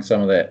throwing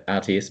some of that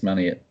RTS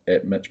money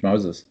at Mitch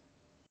Moses?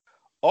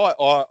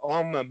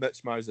 I'm a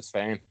Mitch Moses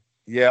fan.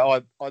 Yeah,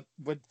 I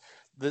would.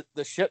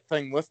 The shit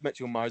thing with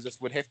Mitchell Moses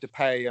would have to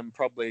pay him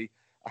probably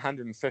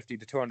 150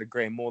 to 200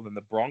 grand more than the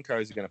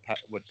Broncos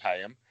would pay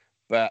him.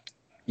 But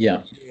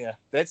yeah,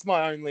 that's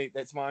my only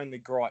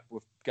gripe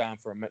with going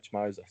for a Mitch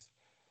Moses.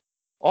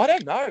 I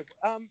don't know.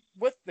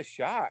 With the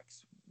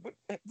Sharks,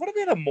 what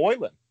about a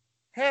Moylan?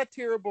 How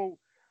terrible?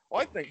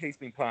 I think he's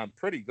been playing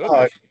pretty good.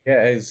 Oh,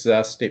 yeah, he's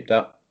stepped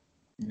up.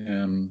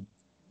 On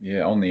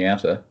the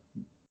outer.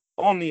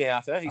 On the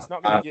outer, he's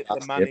not going to get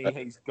the money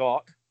he's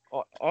got.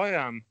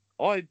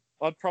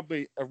 I'd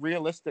probably, a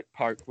realistic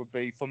poke would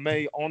be, for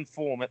me, on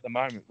form at the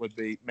moment, would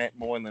be Matt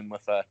Moylan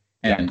with a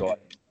young guy.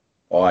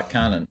 I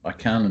can't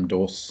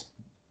endorse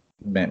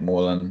Matt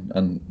Moylan,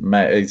 and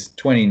Matt, he's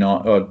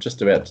 29,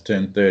 just about to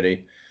turn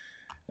 30.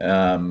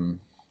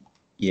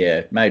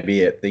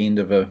 Maybe at the end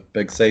of a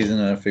big season,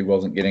 if he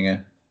wasn't getting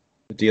a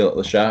deal at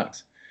the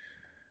Sharks.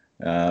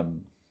 I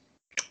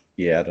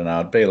don't know.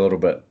 I'd be a little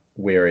bit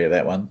wary of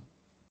that one.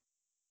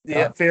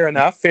 Yeah, fair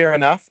enough.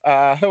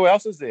 Who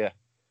else is there?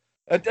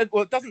 It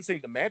doesn't seem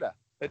to matter.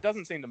 It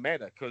doesn't seem to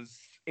matter because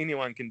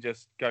anyone can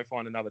just go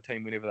find another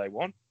team whenever they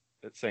want,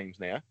 it seems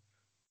now.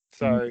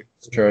 So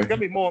it's true. It's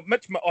going to be more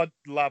Mitch. I'd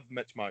love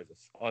Mitch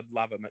Moses. I'd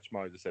love a Mitch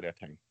Moses at our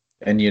team.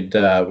 And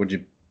would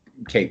you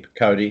keep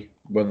Cody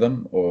with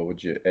them, or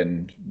would you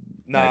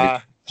maybe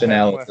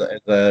Chanel as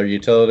a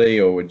utility,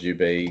 or would you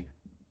be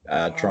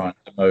trying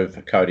to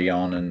move Cody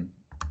on? And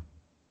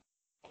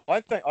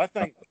I think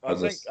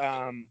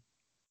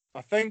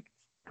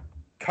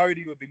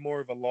Cody would be more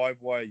of a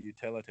live wire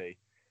utility.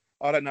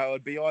 I don't know. It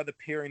would be either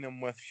pairing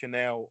him with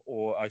Chanel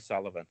or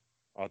O'Sullivan,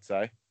 I'd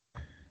say.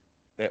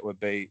 That would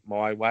be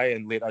my way,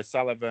 and let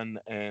O'Sullivan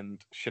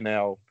and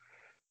Chanel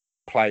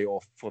play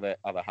off for that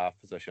other half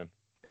position.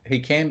 He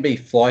can be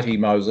flighty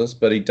Moses,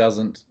 but he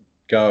doesn't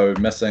go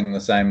missing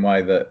the same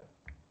way that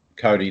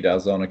Cody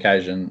does on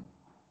occasion.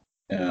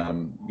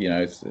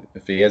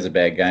 If he has a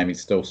bad game,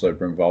 he's still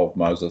super involved,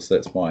 Moses.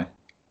 That's my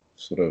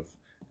sort of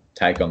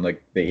take on the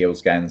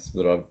Eels games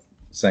that I've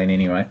seen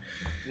anyway.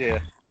 Yeah.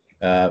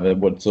 It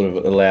would sort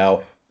of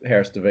allow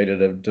Harris DeVita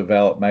to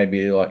develop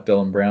maybe like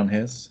Dylan Brown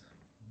has.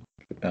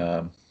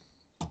 Skirt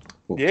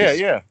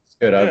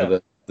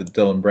over the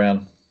Dylan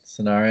Brown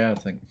scenario. I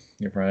think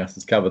everyone else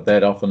has covered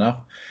that off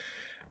enough.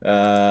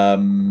 Where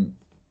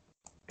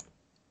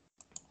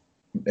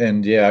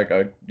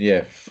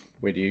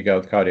do you go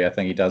with Cody? I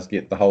think he does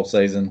get the whole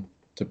season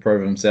to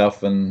prove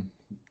himself, and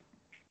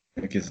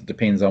I guess it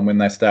depends on when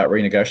they start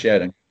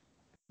renegotiating.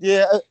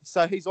 Yeah,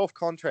 so he's off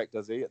contract,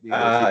 does he? At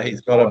the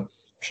he's got an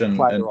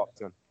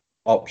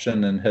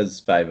option in his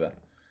favour,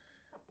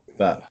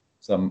 but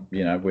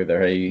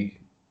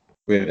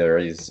whether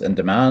he's in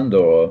demand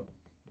or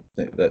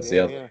that's the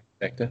other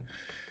factor.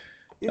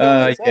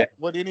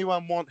 Would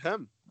anyone want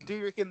him? Do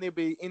you reckon there'd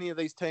be any of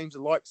these teams,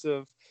 the likes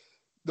of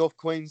North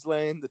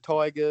Queensland, the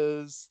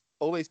Tigers,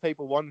 all these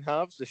people wanting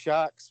halves, the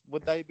Sharks,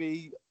 would they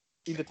be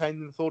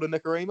entertaining the thought of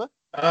Nikorima?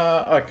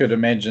 I could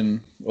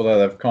imagine, although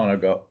they've kind of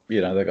got,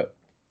 they've got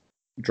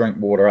drink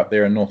water up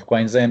there in North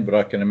Queensland, but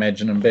I can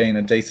imagine him being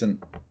a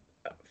decent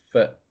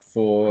fit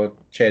for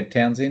Chad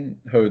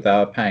Townsend, who they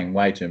are paying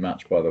way too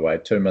much, by the way,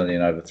 $2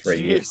 million over 3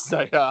 years.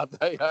 Yes, they are.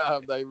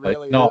 They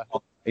really are.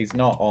 He's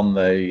not on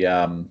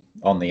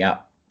the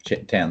up,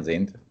 Chad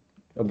Townsend.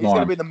 He's going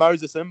to be the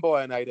Moses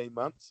Imbai in 18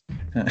 months.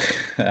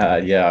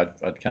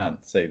 I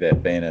can't see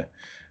that being a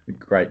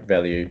great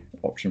value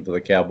option for the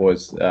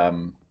Cowboys.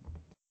 I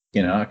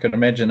could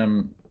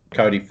imagine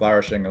Cody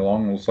flourishing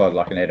alongside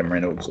like an Adam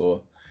Reynolds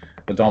or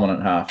the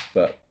dominant half,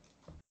 but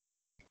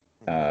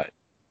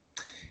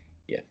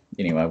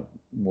anyway,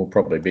 we'll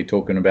probably be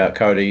talking about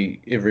Cody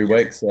every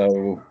week, so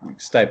we'll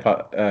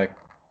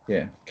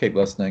keep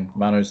listening.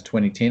 Manu's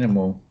 2010, and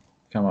we'll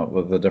come up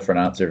with a different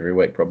answer every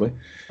week, probably.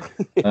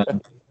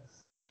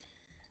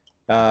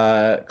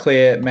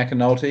 Claire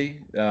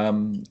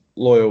McAnulty,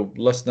 loyal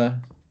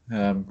listener,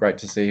 great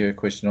to see her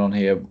question on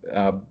here.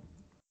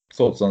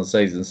 Thoughts on the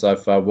season so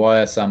far?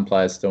 Why are some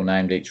players still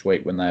named each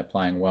week when they are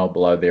playing well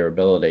below their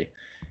ability,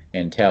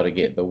 and how to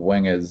get the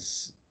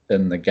wingers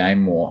in the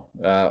game more?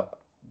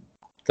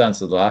 To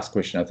answer the last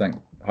question, I think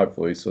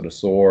hopefully we sort of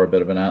saw a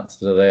bit of an answer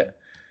to that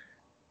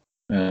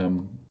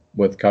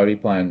with Cody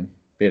playing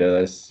better.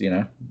 There's,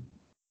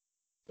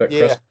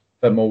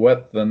 bit more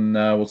width, and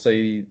we'll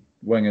see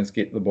wingers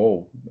get the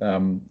ball.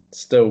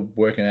 Still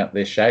working out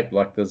their shape.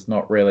 Like there's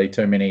not really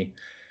too many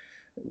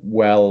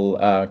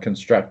well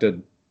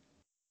constructed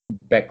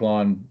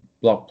backline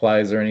block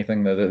plays or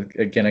anything that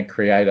are going to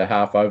create a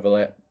half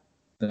overlap.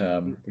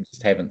 We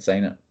just haven't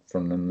seen it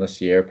from them this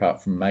year,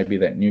 apart from maybe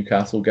that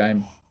Newcastle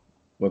game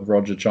with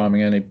Roger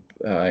chiming in. He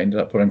ended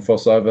up putting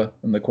Foss over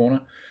in the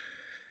corner.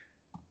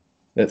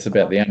 That's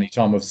about the only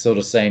time we've sort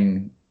of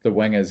seen the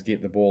wingers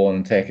get the ball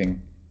in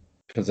attacking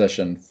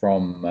position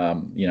from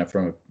a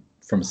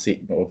set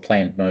or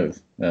planned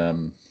move.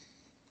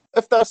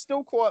 If they're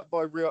still quiet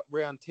by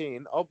round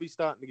 10, I'll be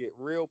starting to get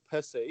real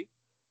pissy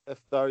if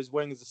those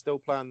wingers are still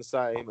playing the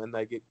same and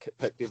they get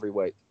picked every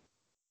week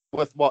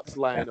with what's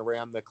laying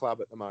around the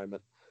club at the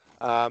moment.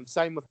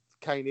 Same with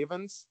Kane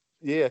Evans.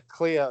 Yeah,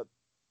 Claire.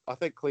 I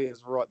think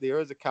Claire's right. There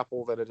is a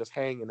couple that are just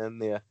hanging in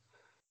there.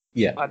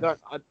 Yeah. How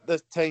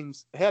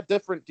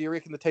different do you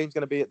reckon the team's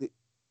going to be at the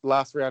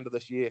last round of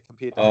this year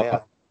compared to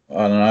now?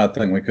 I don't know. I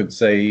think we could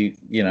see,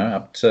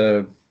 up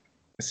to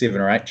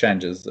 7 or 8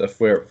 changes if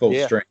we're at full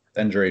strength,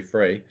 injury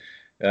free.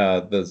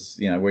 There's,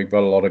 we've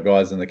got a lot of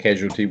guys in the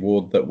casualty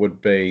ward that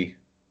would be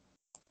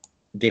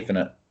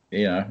definite,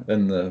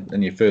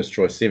 in your first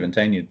choice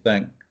 17, you'd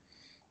think,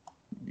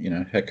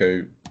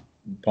 Hiku,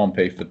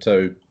 Pompey for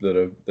 2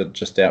 that are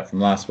just out from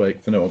last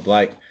week, Whenua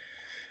Blake,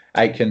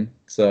 Aitken.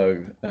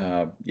 So,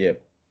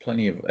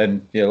 plenty of,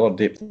 and a lot of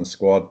depth in the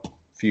squad, a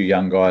few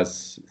young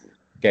guys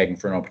gagging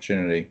for an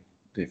opportunity.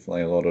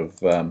 Definitely a lot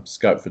of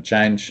scope for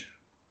change.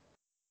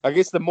 I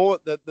guess the more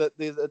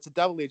it's a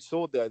double-edged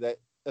sword though, that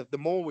the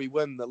more we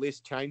win, the less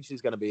change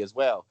there's going to be as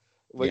well.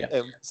 We're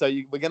going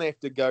to have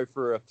to go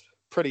for a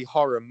pretty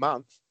horror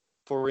month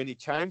for any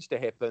change to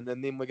happen,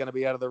 and then we're going to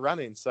be out of the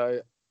running.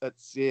 So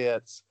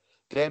it's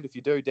damned if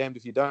you do, damned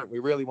if you don't. We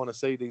really want to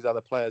see these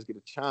other players get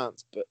a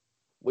chance, but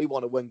we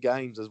want to win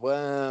games as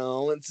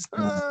well. It's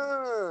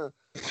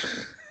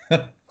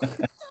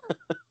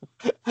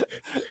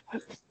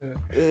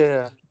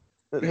yeah,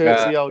 it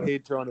hurts the old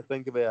head trying to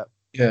think about.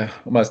 Yeah,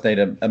 almost need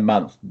a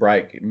month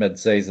break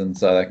mid-season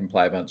so they can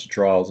play a bunch of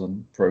trials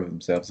and prove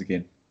themselves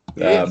again.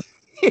 Yeah.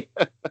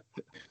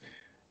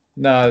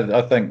 No,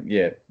 I think,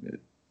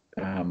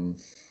 I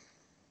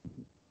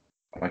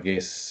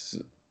guess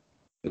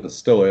it's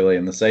still early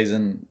in the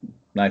season.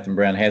 Nathan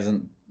Brown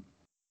hasn't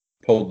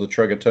pulled the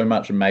trigger too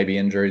much, and maybe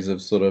injuries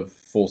have sort of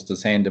forced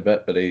his hand a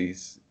bit, but he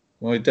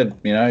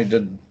did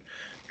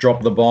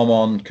drop the bomb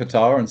on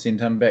Qatar and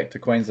send him back to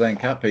Queensland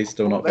Cup. He's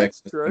still not back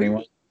to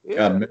anyone.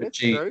 Yeah, that's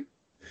true.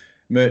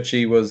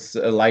 Murchie was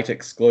a late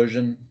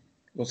exclusion.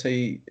 Was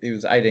he? He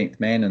was 18th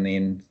man in the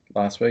end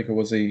last week, or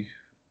was he?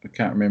 I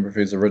can't remember if he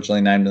was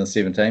originally named in the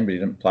 17, but he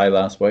didn't play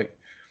last week.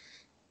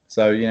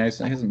 So he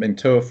hasn't been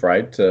too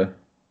afraid to.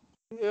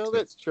 Yeah,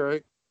 that's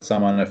true.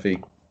 Someone if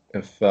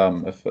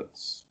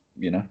it's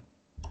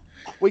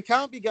We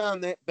can't be going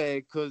that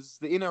bad because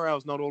the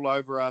NRL's not all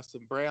over us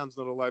and Brown's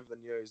not all over the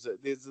news.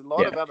 There's a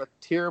lot of other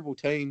terrible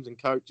teams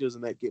and coaches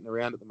and that getting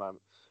around at the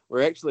moment.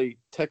 We're actually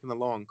ticking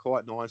along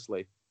quite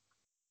nicely.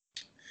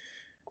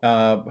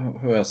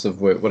 What else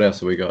have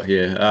we got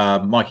here?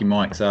 Mikey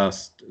Mike's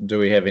asked, do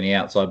we have any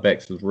outside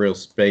backs with real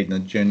speed in the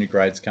junior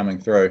grades coming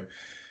through?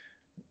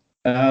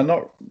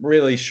 Not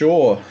really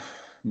sure,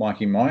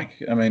 Mikey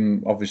Mike. I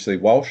mean, obviously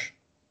Walsh.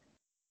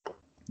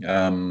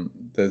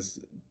 There's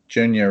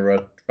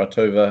Junior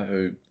Ratuva,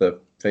 who the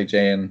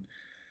Fijian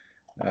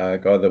guy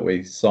that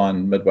we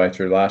signed midway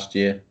through last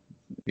year,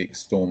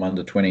 ex-Storm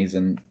under-20s,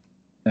 and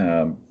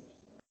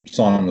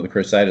signed on with the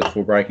Crusaders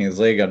before breaking his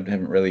leg. I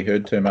haven't really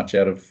heard too much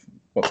out of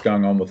what's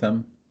going on with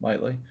him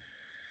lately.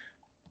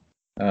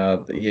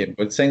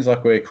 It seems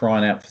like we're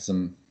crying out for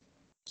some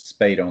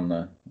speed on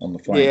the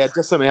flank. Yeah,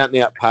 just some out and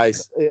out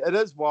pace. It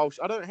is Walsh.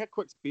 I don't know how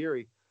quick's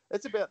Berry.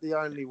 It's about the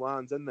only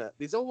ones, isn't it?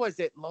 There's always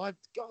that live.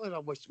 God, I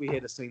wish we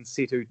had seen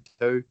Setu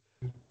too.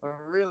 I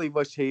really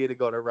wish he had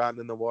got a run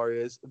in the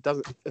Warriors.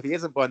 If he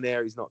hasn't by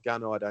now, he's not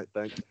gonna. I don't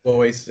think.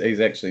 Well,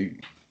 he's actually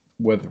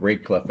with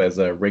Redcliffe as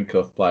a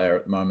Redcliffe player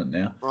at the moment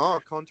now.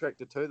 Oh,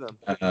 contracted to them.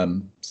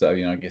 So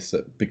I guess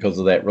that because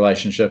of that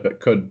relationship,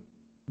 it could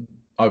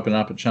open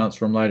up a chance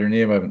for him later in the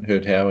year. I haven't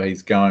heard how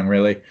he's going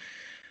really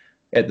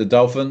at the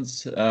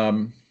Dolphins.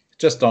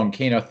 Just on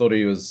Ken, I thought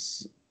he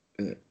was.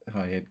 He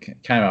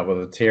came up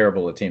with a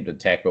terrible attempted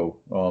tackle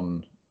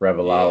on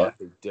Ravalawa.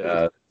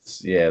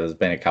 There's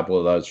been a couple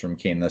of those from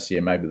Ken this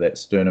year. Maybe that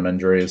sternum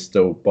injury is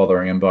still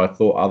bothering him, but I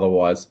thought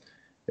otherwise,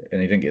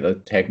 and he didn't get the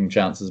tackling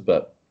chances,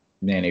 but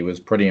man, he was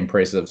pretty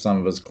impressive. Some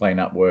of his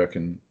clean-up work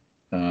and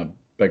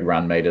big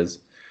run meters.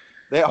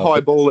 That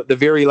high ball at the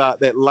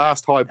that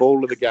last high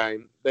ball of the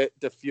game, that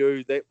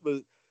diffused, that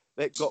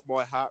got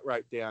my heart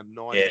rate down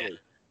nicely. Yeah.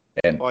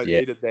 And I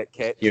needed that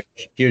catch.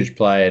 Huge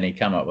play, and he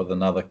came up with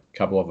another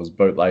couple of his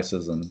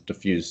bootlaces and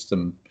diffused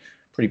some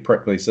pretty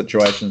prickly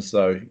situations.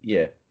 So,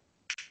 good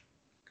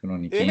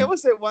on you, Ken. How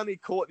was that one he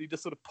caught and he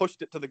just sort of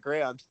pushed it to the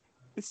ground?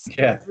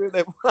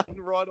 That one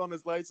right on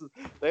his laces.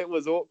 That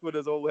was awkward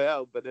as all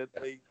hell, but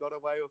he got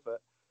away with it.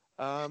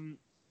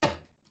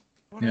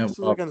 What else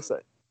was I going to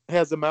say?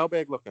 How's the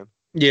mailbag looking?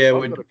 Yeah,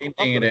 we're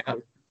ending it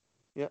out.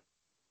 Yeah.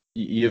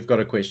 You've got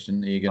a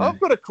question. I've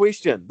got a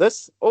question.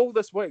 This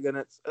week, and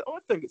I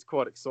think it's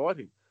quite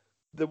exciting.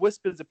 The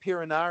whispers of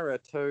Perenara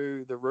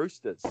to the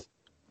Roosters.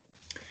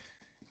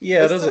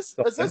 Yeah, is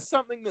this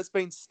something that's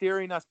been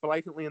staring us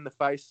blatantly in the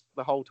face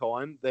the whole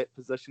time? That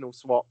positional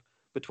swap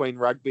between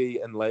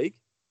rugby and league.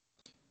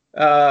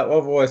 I've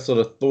always sort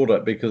of thought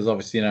it because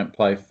obviously you don't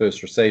play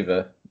first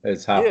receiver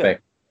as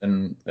halfback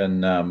in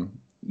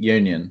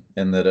Union,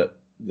 and that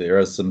there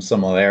is some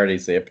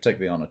similarities there,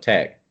 particularly on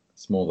attack.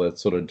 It's more the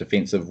sort of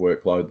defensive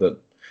workload that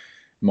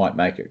might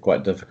make it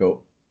quite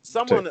difficult.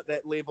 Someone at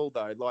that level,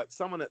 though, is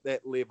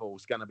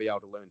going to be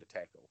able to learn to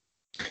tackle.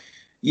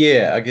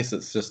 Yeah, I guess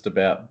it's just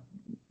about,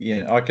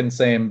 I can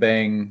see him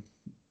being.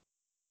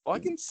 I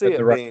can see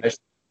it being.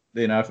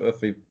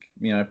 If he,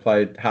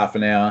 played half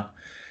an hour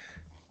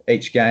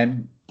each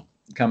game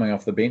coming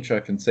off the bench, I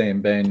can see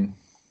him being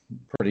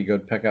pretty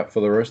good pickup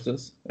for the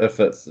Roosters. If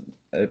it's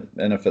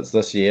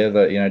this year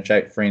that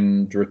Jake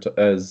Friend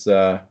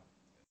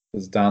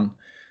is done,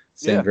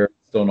 Sandra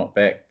still not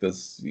back.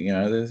 There's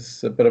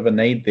a bit of a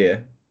need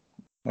there.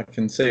 I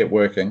can see it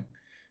working.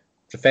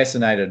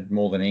 Fascinated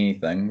more than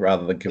anything,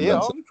 rather than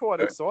convinced. Yeah, I'm quite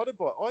excited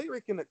by it. I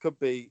reckon it could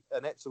be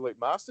an absolute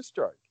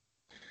masterstroke.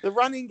 The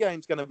running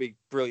game's going to be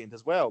brilliant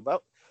as well.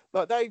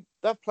 They've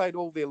played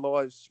all their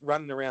lives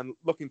running around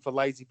looking for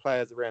lazy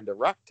players around a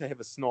ruck to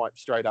have a snipe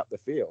straight up the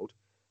field.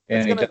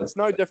 It's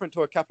no different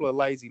to a couple of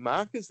lazy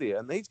markers there,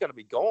 and he's going to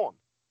be gone.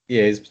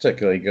 Yeah, he's a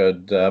particularly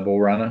good ball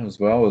runner as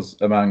well as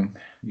among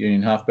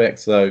Union halfbacks.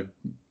 So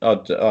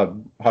I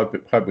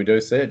hope we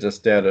do see it,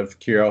 just out of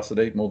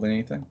curiosity more than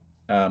anything.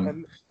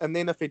 And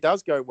then if he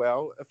does go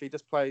well, if he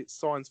just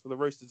signs for the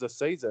Roosters this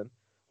season,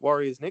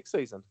 Warriors next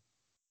season.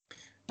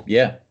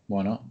 Yeah,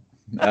 why not?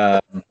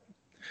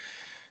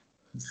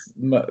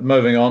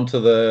 Moving on to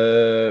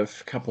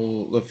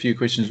the few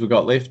questions we've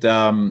got left.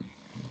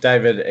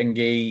 David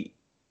Ingy,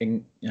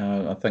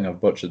 I think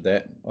I've butchered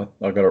that.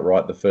 I got it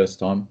right the first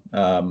time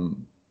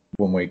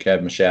when we gave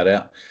him a shout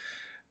out.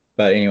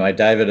 But anyway,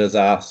 David has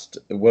asked,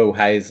 will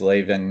Hayes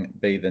leaving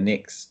be the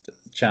next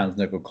Chance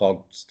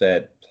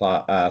Nickel-Klogstad /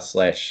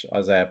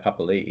 Isaiah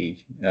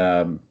Papali'i?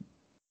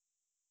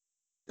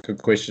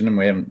 Good question, and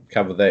we haven't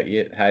covered that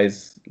yet.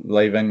 Hayes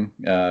leaving,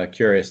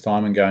 curious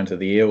timing going to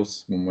the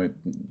Eels when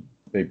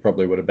we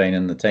probably would have been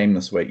in the team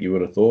this week, you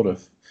would have thought,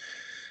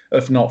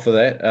 if not for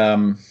that. I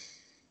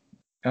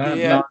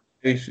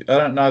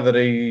don't know that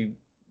he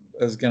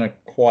is going to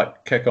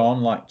quite kick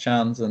on like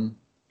Chance and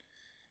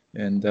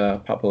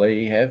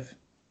Papali'i have.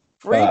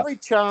 For every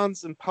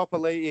Chance and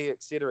Papali'i,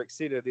 etc.,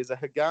 there's a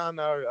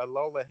Hagano, a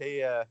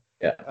Lolohea,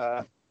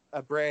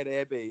 a Brad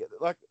Abbey.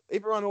 Like,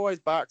 everyone always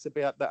barks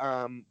about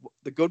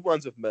the good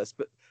ones we've missed,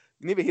 but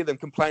you never hear them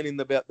complaining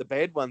about the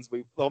bad ones.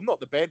 Not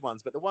the bad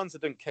ones, but the ones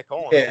that didn't kick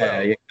on.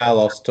 Yeah,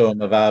 Carlos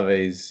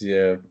Tuamavaves,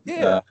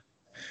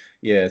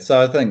 yeah.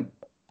 So I think.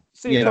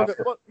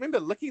 Remember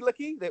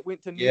Licky that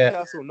went to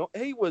Newcastle?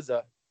 Yeah. He was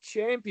a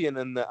champion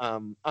in the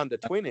under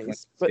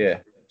 20s. Yeah,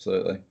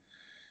 absolutely.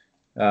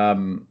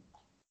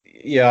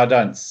 I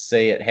don't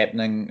see it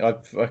happening. I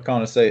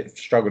kind of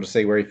struggle to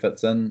see where he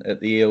fits in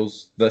at the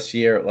Eels this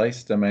year, at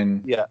least. I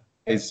mean,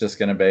 he's just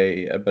going to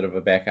be a bit of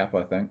a backup,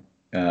 I think.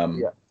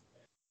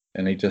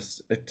 And it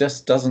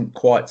just doesn't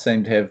quite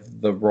seem to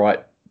have the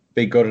right,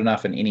 be good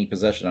enough in any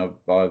position.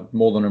 I'm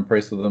more than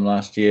impressed with him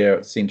last year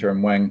at centre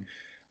and wing.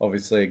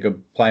 Obviously a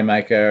good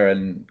playmaker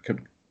and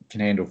can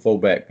handle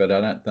fullback, but I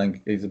don't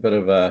think he's a bit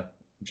of a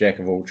jack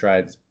of all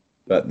trades.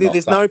 But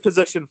there's no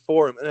position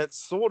for him, and it's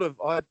sort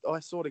of I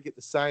sort of get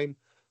the same,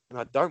 and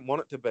I don't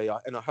want it to be,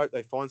 and I hope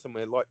they find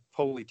somewhere like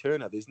Paulie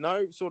Turner. There's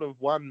no sort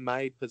of one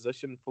made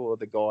position for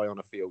the guy on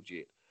a field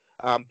yet.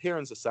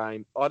 Perrin's the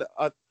same. I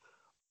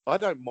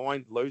don't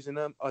mind losing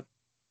him. I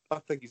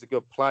think he's a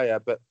good player,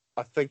 but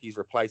I think he's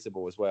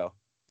replaceable as well.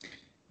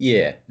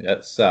 Yeah,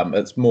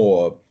 it's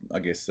more, I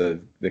guess,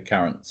 the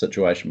current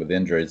situation with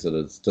injuries that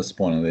is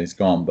disappointing that he's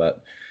gone,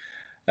 but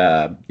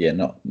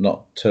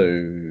not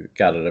too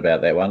gutted about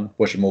that one.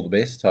 Wish him all the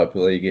best.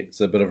 Hopefully he gets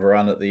a bit of a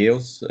run at the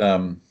Eels.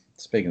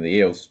 Speaking of the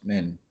Eels,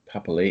 man,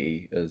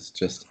 Papali'i is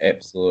just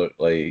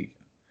absolutely.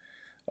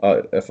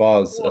 If I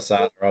was a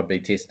Sada, I'd be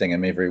testing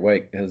him every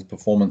week. His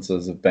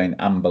performances have been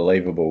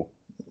unbelievable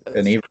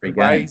in every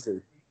game.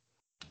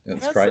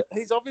 It's crazy.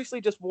 He's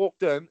obviously just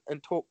walked in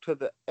and talked to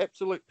the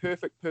absolute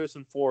perfect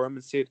person for him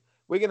and said,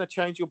 we're going to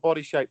change your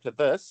body shape to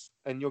this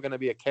and you're going to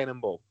be a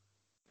cannonball.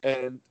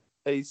 And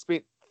he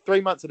spent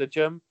 3 months at a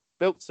gym,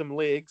 built some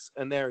legs,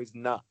 and now he's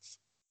nuts.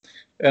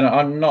 And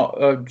I'm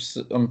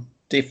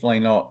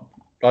definitely not,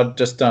 I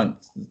just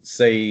don't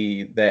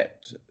see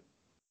that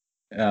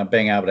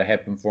being able to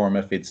happen for him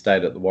if he'd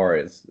stayed at the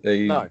Warriors.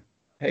 He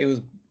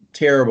was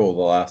terrible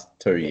the last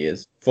 2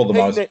 years for the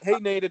most. He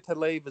needed to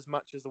leave as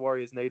much as the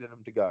Warriors needed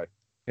him to go.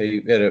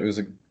 He had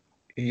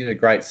a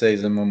great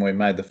season when we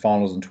made the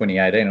finals in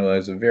 2018. Although he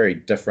was a very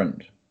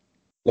different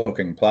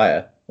looking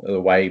player, the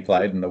way he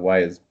played and the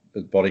way his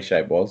body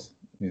shape was.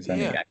 He was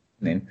only 8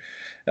 then.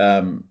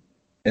 And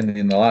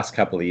then the last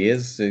couple of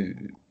years,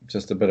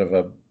 just a bit of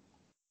a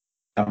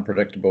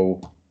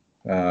unpredictable,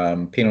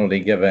 penalty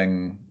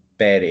giving,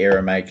 bad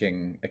error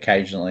making,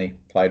 occasionally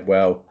played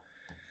well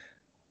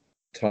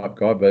type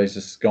guy, but he's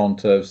just gone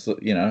to,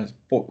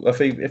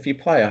 if you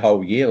play a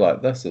whole year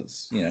like this,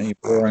 it's, you're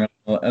pouring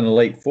an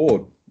elite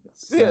forward.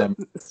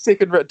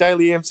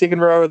 Daily M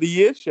second row of the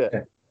year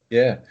shit.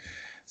 Yeah.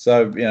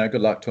 So,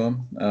 good luck to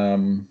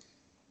him.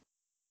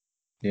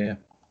 Yeah.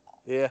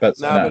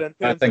 But I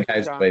don't think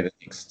Hayes will be the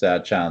next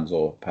Chance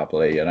or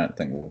Papali'i. I don't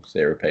think we'll see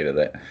a repeat of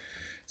that.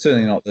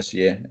 Certainly not this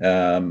year.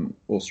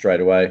 Or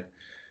straight away.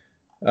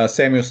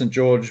 Samuel St.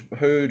 George,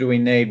 who do we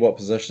need? What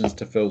positions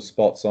to fill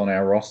spots on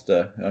our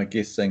roster? I'm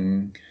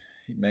guessing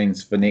it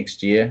means for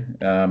next year.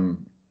 I'd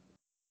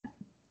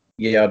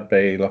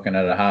be looking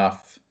at a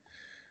half.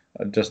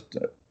 I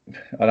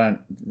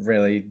don't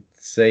really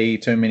see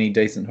too many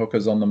decent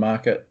hookers on the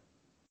market.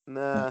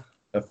 Nah.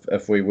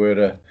 If we were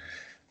to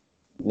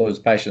lose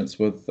patience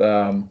with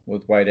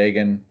Wade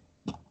Egan,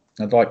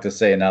 I'd like to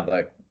see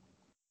another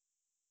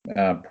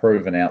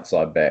proven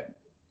outside back.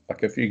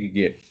 Like if you could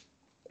get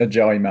a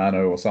Joey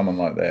Manu or someone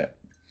like that.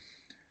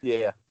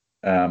 Yeah.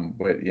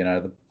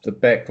 Where, the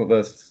back for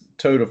this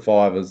 2 to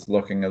 5 is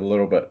looking a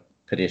little bit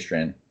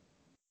pedestrian.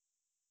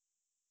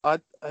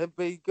 It'd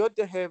be good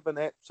to have an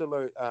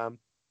absolute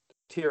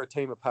tear a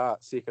team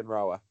apart second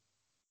rower.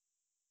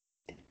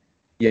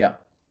 Yeah.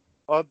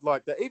 I'd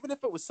like that. Even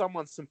if it was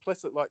someone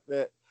simplistic like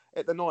that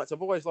at the Knights,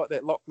 I've always liked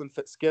that Lachlan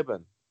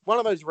Fitzgibbon. One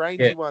of those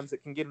rangy ones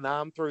that can get an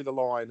arm through the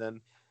line.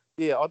 And,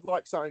 I'd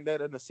like something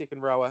that in a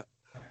second rower.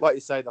 Like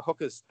you say, the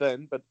hooker's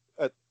thin, but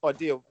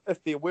ideal.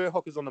 If there were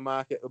hookers on the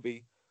market, it would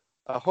be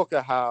a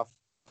hooker, half,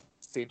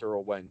 centre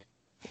or wing.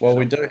 Well,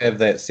 we do have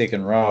that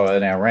second rower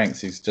in our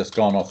ranks. He's just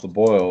gone off the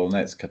boil, and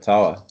that's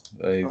Katoa.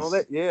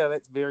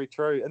 That's very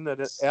true. And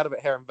out of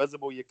it, how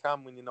invisible you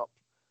come when you're not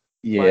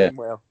playing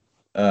well.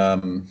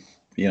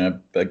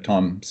 Big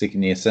time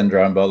second year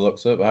syndrome by the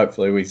looks of it. But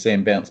hopefully we see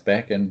him bounce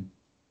back and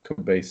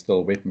could be still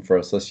a weapon for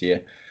us this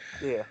year.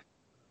 Yeah.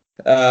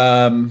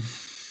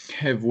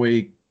 Have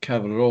we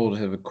covered it all? To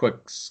have a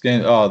quick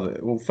scan.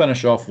 We'll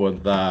finish off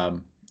with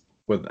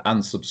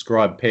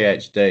unsubscribed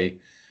PhD.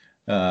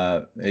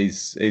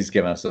 He's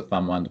given us a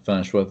fun one to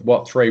finish with.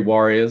 What 3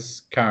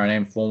 Warriors, current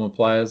and former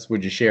players,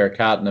 would you share a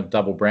carton of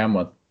Double Brown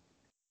with?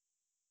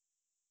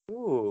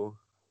 Ooh.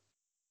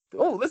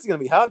 Oh, this is going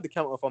to be hard to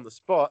come off on the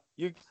spot.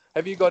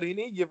 Have you got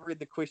any? You've read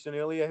the question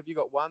earlier. Have you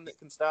got one that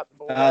can start the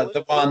ball?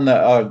 The one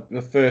that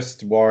the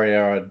first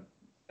Warrior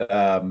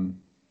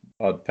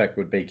I'd pick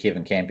would be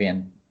Kevin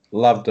Campion.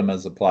 Loved him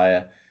as a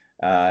player.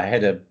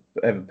 Had a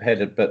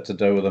bit to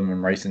do with him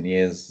in recent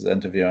years,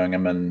 interviewing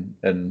him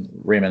and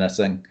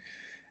reminiscing.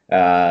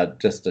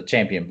 Just a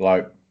champion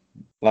bloke.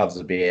 Loves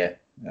a beer.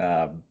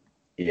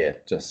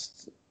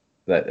 Just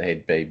that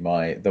he'd be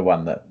the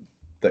one that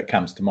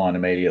comes to mind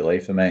immediately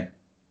for me.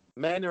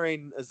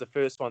 Mannering is the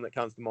first one that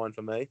comes to mind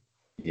for me.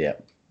 Yeah.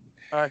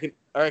 I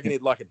reckon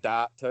he'd like a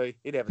dart too.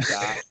 He'd have a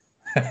dart.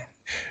 I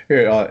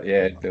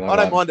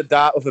don't mind a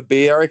dart with a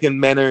beer. I reckon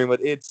Mannering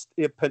would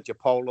pinch a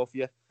pole off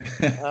you.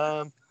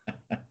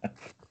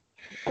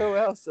 Who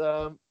else?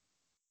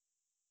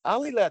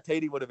 Ali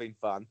Lautiti would have been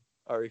fun,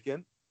 I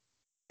reckon.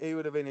 He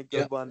would have been a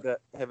good one to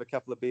have a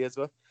couple of beers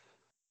with.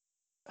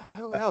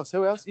 Who else?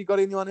 You got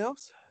anyone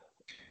else?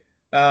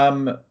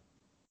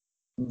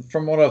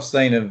 From what I've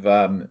seen of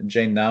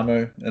Gene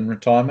Namu in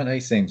retirement, he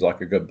seems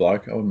like a good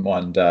bloke. I wouldn't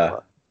mind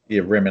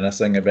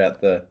reminiscing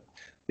about the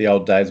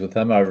old days with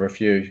him over a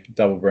few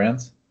Double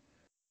Browns.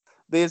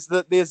 There's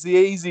the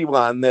easy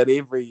one that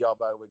every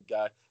yobbo would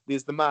go.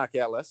 There's the Mark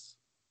Ellis.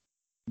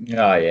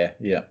 Oh, yeah.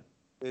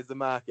 There's the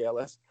Mark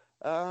Ellis.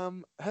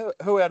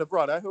 Who out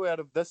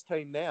of this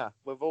team now?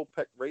 We've all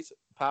picked recent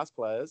past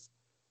players.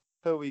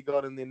 Who we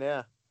got in there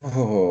now?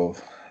 Oh,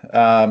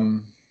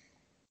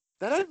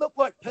 they don't look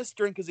like piss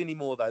drinkers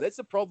anymore, though. That's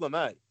the problem,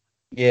 eh?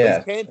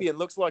 Yeah. Campion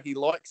looks like he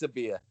likes a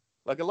beer.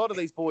 Like a lot of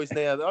these boys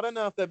now, I don't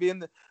know if there'd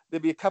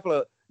be a couple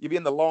of, you'd be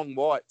in the long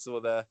whites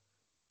or the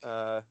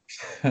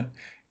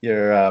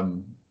your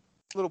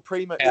little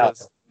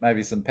premixes.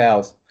 Maybe some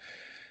pals.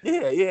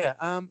 Yeah.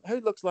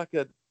 Who looks like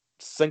a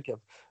sinker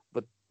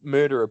but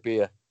murder a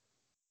beer?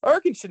 I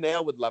reckon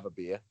Chanel would love a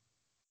beer.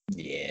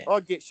 Yeah.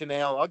 I'd get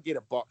Chanel. I'd get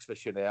a box for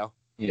Chanel.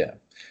 Yeah.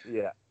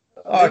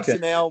 Okay.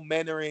 Chanel,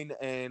 Mannering,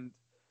 and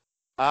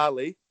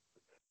Ali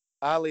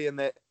and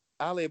that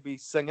Ali would be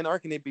singing. I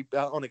reckon he'd be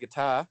on a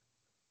guitar.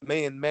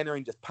 Me and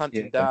Mannering just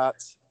punching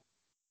darts,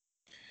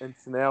 and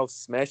Chanel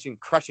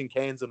crushing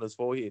cans on his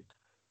forehead.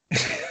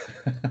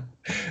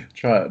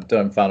 Try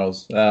doing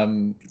funnels.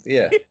 Would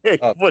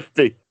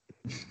be.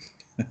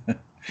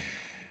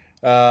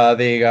 There you go.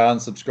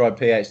 Unsubscribe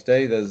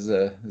PhD. There's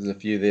a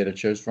few there to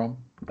choose from.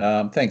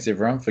 Thanks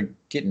everyone for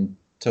getting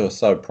to us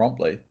so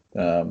promptly.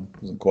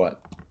 Wasn't quite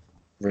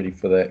ready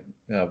for that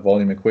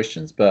volume of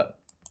questions,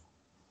 but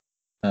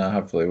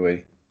hopefully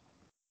we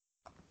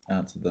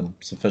answered them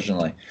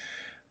sufficiently.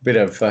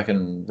 Better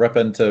fucking rip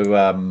into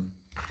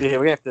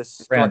we have to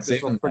strike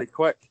this one pretty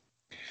quick.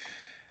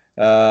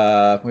 We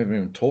haven't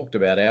even talked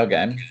about our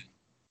game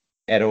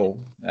at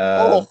all.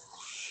 Oh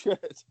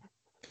shit!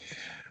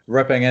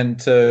 Ripping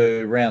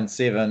into round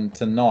 7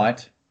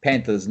 tonight,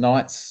 Panthers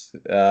Knights.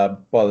 By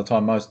the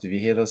time most of you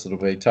hear this, it'll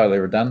be totally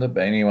redundant.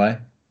 But anyway,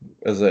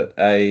 is it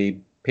a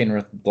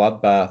Penrith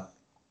bloodbath,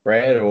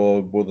 Brad,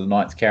 or will the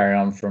Knights carry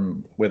on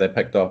from where they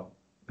picked up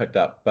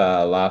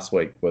last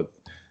week with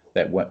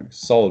that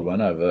solid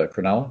win over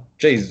Cronulla?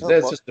 Jeez,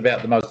 that's just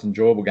about the most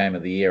enjoyable game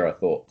of the year, I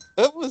thought.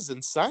 It was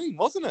insane,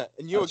 wasn't it?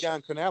 And you were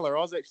going Cronulla.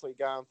 I was actually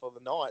going for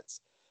the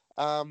Knights.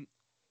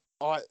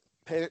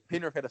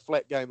 Penrith had a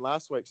flat game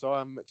last week, so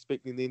I'm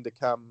expecting them to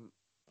come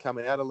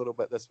out a little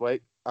bit this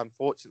week.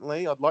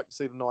 Unfortunately, I'd like to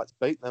see the Knights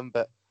beat them,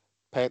 but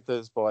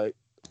Panthers by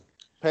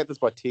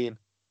 10.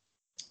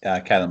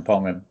 Kalen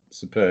Ponga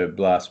superb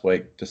last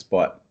week,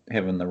 despite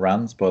having the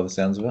runs by the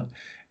sounds of it,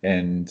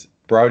 and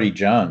Brodie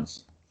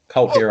Jones,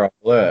 cult hero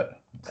alert,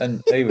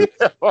 and he was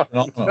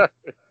phenomenal.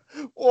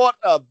 What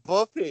a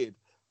buffhead!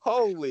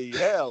 Holy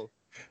hell!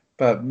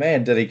 But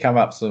man, did he come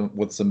up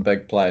with some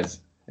big plays.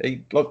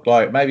 He looked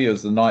like maybe it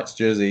was the Knights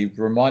jersey.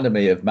 He reminded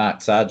me of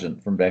Mark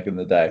Sargent from back in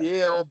the day.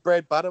 Yeah, or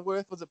Brad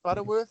Butterworth. Was it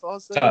Butterworth? I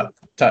was thinking.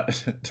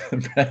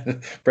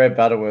 Brad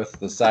Butterworth,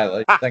 the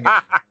sailor.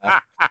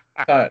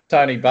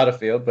 Tony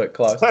Butterfield, but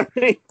close.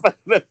 Tony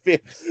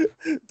Butterfield.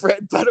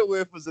 Brad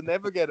Butterworth was the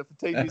navigator for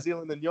Team New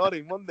Zealand and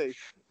yachting, wasn't he?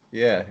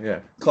 Yeah,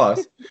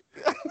 close.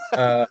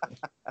 Yeah,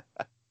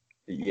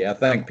 I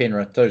think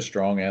Penrith too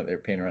strong out there.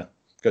 Penrith,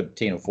 good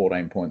 10 or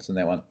 14 points in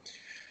that one.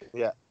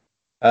 Yeah.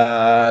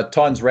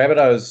 Titans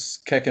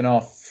Rabbitohs kicking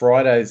off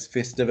Friday's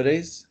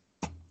festivities.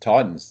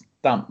 Titans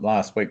thumped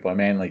last week by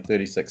Manly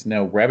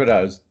 36-0.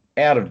 Rabbitohs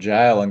out of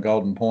jail in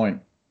Golden Point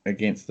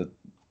against the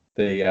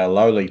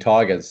lowly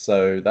Tigers.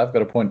 So they've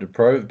got a point to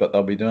prove, but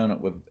they'll be doing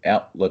it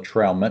without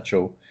Latrell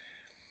Mitchell.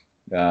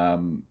 Yeah,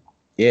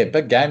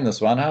 big game this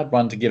one. Hard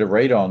one to get a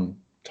read on.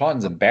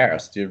 Titans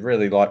embarrassed. You'd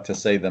really like to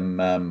see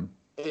them...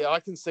 Yeah,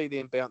 I can see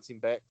them bouncing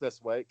back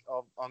this week.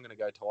 I'm going to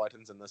go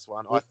Titans in this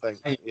one. I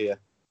think, yeah.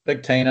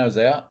 Big Tino's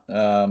out.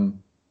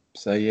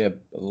 So, yeah,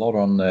 a lot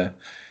on that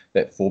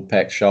forward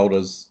pack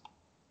shoulders.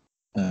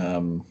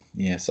 So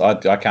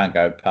I can't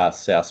go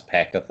past South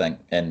Pack, I think,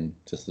 in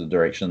just the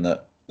direction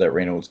that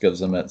Reynolds gives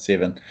them at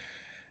 7.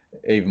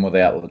 Even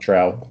without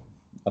Latrell,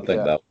 I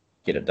think they'll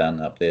get it done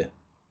up there.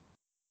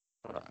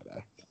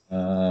 Righto.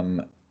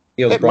 Mo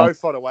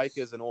Fodawaker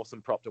is an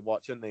awesome prop to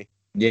watch, isn't he?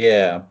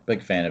 Yeah,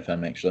 big fan of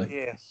him, actually.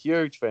 Yeah,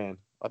 huge fan.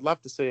 I'd love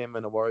to see him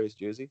in a Warriors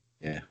jersey.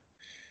 Yeah.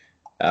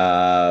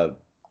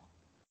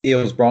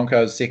 Eels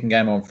Broncos, second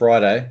game on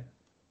Friday,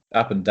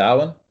 up in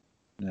Darwin.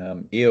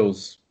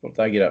 Eels, what did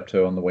they get up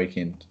to on the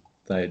weekend?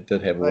 They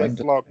did have a win.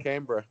 They flogged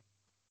Canberra.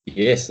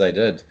 Yes, they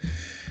did.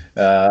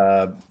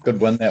 Good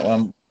win, that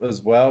one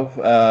as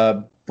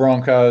well.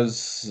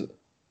 Broncos,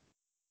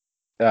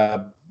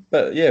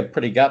 but yeah,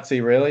 pretty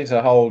gutsy really.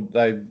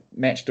 They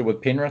matched it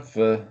with Penrith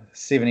for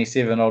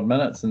 77 odd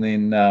minutes, and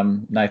then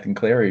Nathan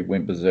Cleary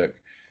went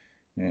berserk,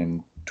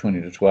 and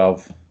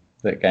 20-12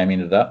 that game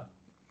ended up.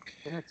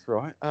 That's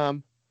right.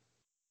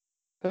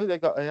 Who they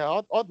got?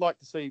 I'd like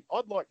to see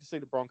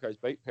the Broncos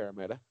beat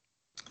Parramatta.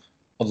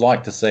 I'd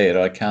like to see it.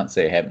 I can't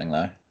see it happening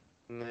though.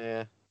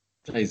 Yeah.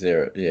 Geez,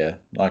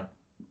 like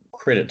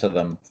credit to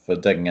them for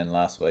digging in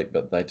last week,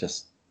 but they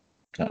just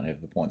don't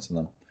have the points in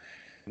them.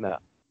 No.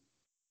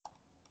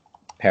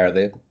 Para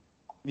there.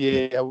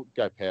 Yeah, we'll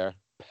go Para.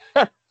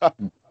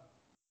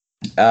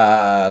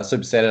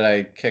 Super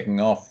Saturday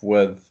kicking off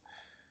with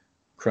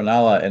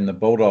Cronulla and the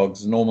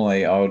Bulldogs.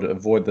 Normally I would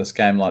avoid this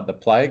game like the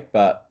plague,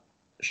 but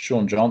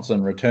Sean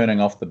Johnson returning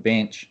off the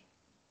bench.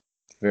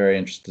 Very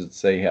interested to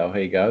see how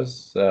he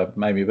goes.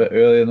 Maybe a bit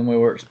earlier than we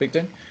were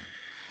expecting.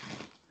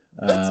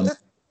 It's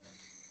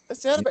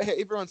sad about how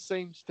everyone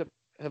seems to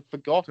have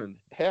forgotten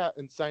how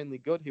insanely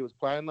good he was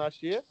playing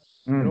last year.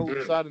 And all of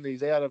a sudden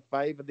he's out of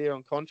favour there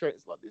on contract.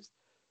 It's like this.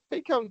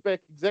 He comes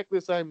back exactly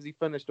the same as he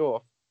finished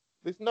off.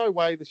 There's no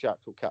way the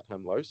Sharks will cut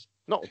him loose.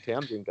 Not with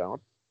Townsend going.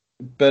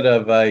 Bit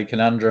of a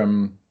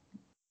conundrum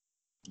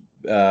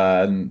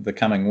in the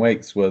coming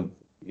weeks with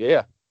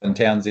and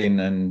Townsend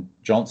and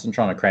Johnson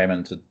trying to cram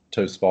into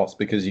 2 spots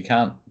because you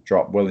can't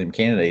drop William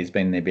Kennedy. He's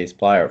been their best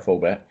player at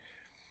fullback.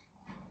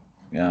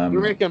 You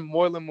reckon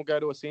Moylan will go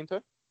to a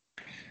centre?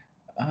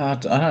 I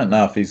don't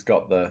know if he's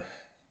got the...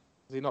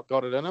 Has he not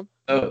got it in him?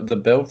 The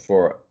build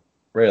for it,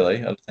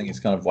 really. I think he's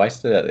kind of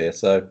wasted out there.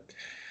 So,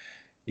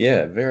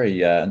 yeah,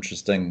 very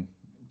interesting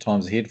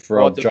times ahead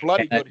for old John. It's a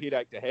bloody good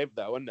headache to have,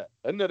 though, isn't it?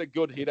 Isn't it a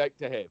good headache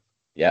to have?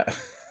 Yeah.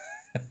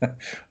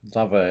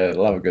 love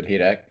a good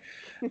headache.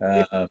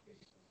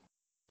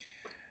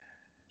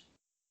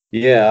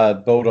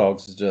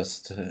 Bulldogs are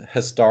just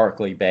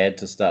historically bad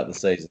to start the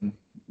season.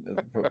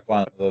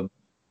 One of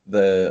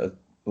the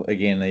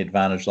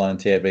Advantage Line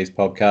TAB's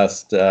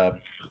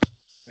podcast,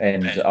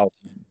 and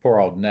poor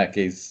old Nick,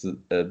 he's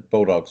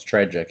Bulldogs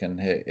tragic, and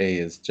he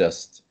is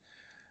just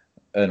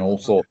in all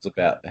sorts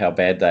about how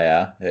bad they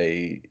are.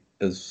 He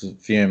is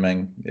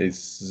fuming.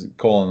 He's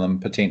calling them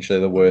potentially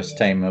the worst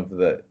team of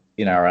the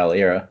NRL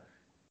era,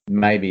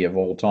 maybe of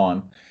all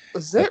time.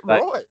 Is that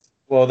right?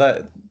 Well,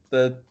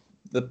 the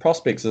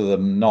prospects of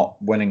them not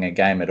winning a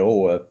game at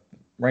all are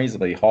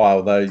reasonably high,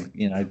 although, but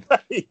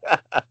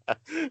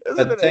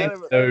teams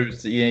do,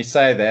 you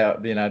say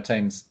that,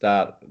 teams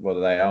start, what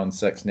are they,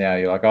 0-6 now,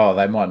 you're like, oh,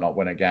 they might not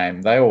win a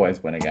game. They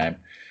always win a game.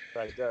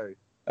 They do.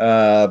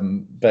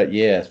 But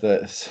yeah,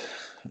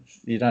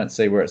 you don't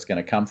see where it's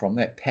going to come from.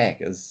 That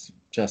pack has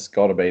just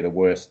got to be the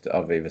worst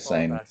I've ever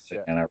seen at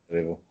NRL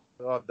level.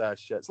 Oh, that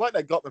shit. It's like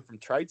they got them from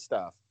trade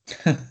staff.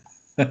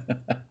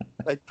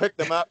 They picked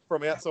them up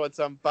from outside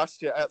some bus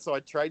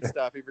outside trade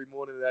staff every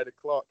morning at 8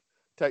 o'clock,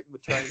 take them to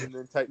train and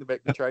then take them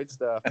back to trade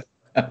staff.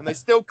 And they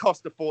still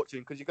cost a fortune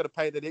because you've got to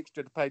pay that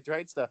extra to pay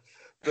trade staff.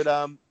 But,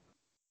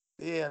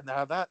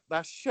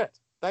 that's shit.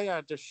 They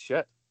are just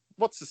shit.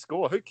 What's the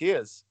score? Who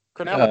cares?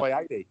 Cronulla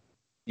by 80.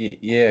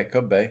 Yeah, it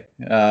could be.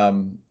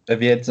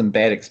 Have you had some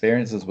bad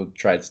experiences with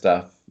trade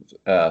staff,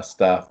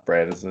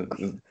 Brad?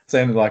 It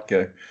sounded like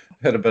you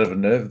had a bit of a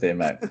nerve there,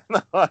 mate.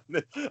 No, I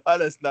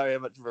just know how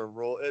much of a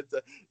raw.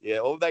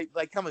 Yeah, well, they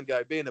come and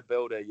go. Being a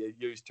builder, you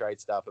use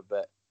trade stuff a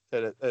bit.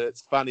 And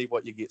it's funny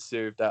what you get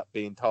served up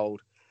being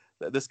told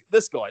that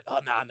this guy, oh,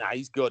 no,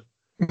 he's good.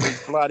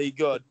 He's bloody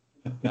good.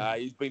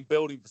 He's been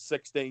building for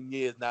 16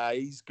 years.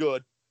 He's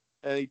good.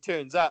 And he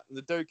turns up, and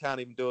the dude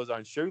can't even do his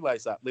own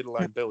shoelace up, let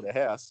alone build a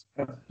house.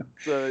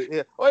 So,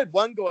 yeah, I had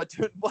one guy,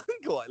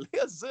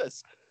 how's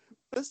this?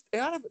 This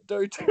out of it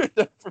dude turned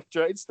up from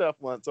trade stuff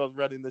once. I was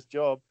running this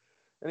job,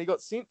 and he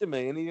got sent to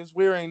me, and he was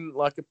wearing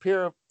like a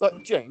pair of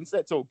jeans.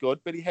 That's all good,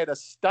 but he had a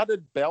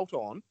studded belt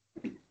on,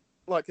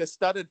 like a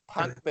studded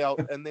punk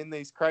belt, and then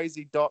these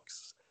crazy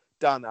docks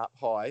done up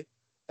high.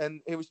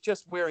 And he was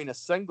just wearing a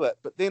singlet.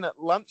 But then at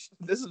lunch,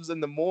 this was in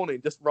the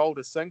morning, just rolled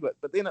a singlet.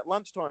 But then at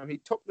lunchtime, he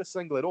took the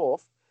singlet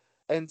off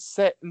and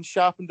sat and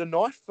sharpened a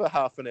knife for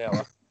half an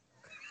hour.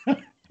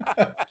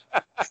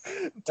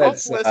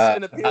 Topless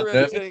in a pair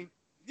of jeans.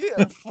 Yeah,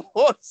 it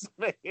was,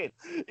 man. He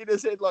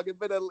just had like he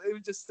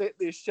was just sat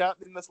there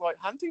sharpening this like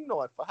hunting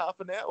knife for half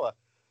an hour.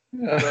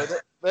 So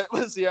that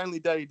was the only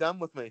day he done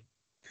with me.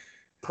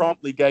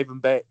 Promptly gave him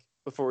back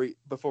before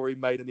he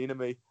made an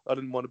enemy. I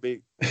didn't want to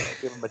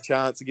give him a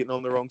chance of getting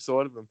on the wrong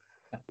side of him.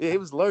 Yeah, he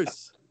was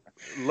loose.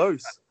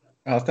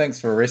 Oh, thanks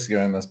for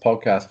rescuing this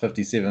podcast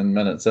 57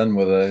 minutes in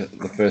with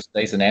the first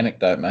decent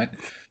anecdote, mate.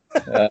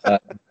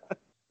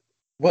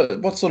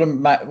 What sort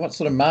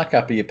of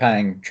markup are you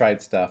paying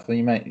trade staff?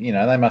 They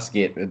must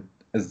get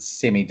a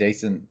semi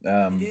decent.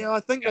 Yeah,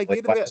 I think they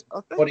get about. I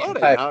don't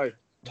know.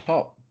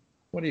 Top.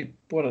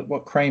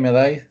 What cream are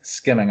they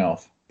skimming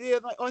off? Yeah,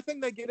 I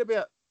think they get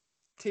about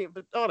 10,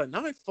 but I don't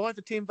know, $5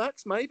 to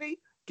 $10 maybe.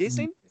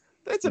 Guessing.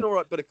 That's an all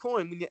right bit of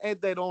coin when you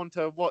add that on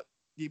to what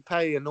you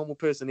pay a normal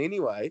person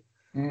anyway.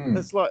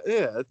 It's like,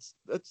 yeah, it's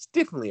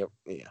definitely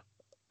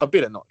I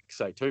better not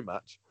say too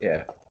much.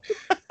 Yeah.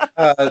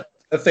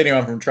 If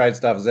anyone from trade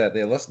staff is out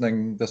there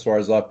listening, this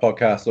Warriors Live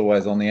podcast is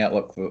always on the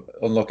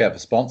lookout for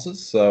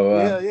sponsors.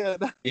 So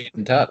get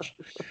in touch.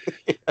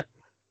 Yeah.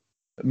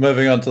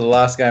 Moving on to the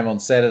last game on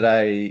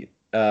Saturday,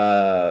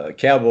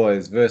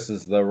 Cowboys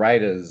versus the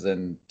Raiders,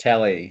 and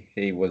Tally,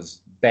 he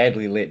was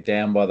badly let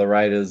down by the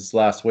Raiders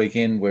last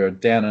weekend. We were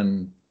down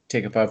in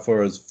Tekapo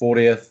for his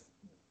 40th.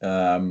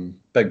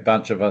 Big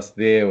bunch of us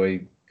there.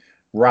 We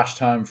rushed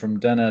home from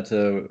dinner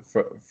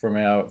from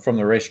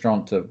the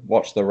restaurant to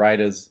watch the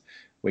Raiders.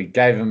 We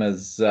gave him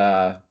his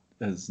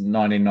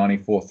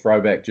 1994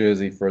 throwback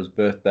jersey for his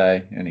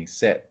birthday, and he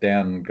sat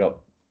down and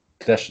got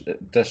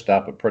dished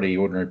up a pretty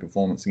ordinary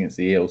performance against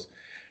the Eels.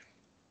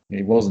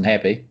 He wasn't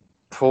happy.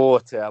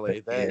 Poor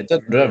Tally. It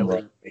didn't do him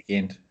right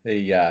weekend.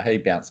 He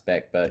bounced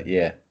back, but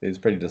yeah, he was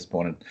pretty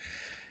disappointed.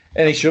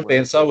 And he should be,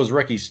 and so was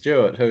Ricky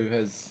Stewart, who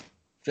has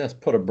just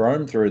put a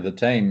broom through the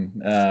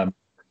team.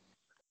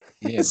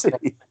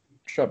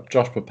 Dropped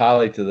Josh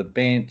Papali to the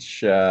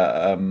bench.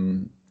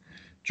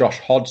 Josh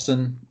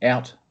Hodgson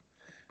out.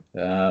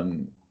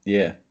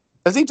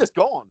 Has he just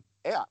gone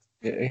out?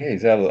 Yeah,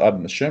 he's out.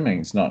 I'm assuming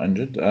he's not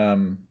injured.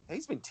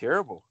 He's been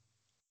terrible.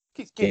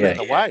 Keeps getting out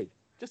of the way.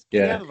 Just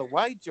get out of the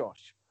way,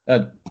 Josh.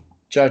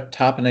 Joe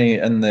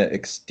Tarpany in the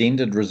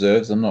extended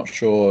reserves. I'm not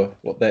sure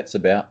what that's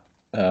about.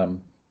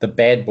 The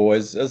bad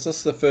boys. Is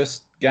this the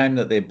first game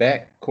that they're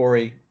back?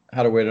 Corey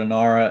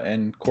Harawira-Naera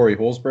and Corey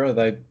Horsburgh, are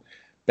they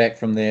back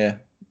from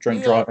their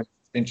driving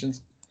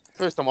suspensions?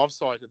 First time I've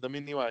cited them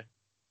anyway.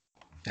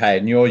 Hey,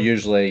 and you're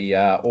usually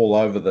all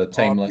over the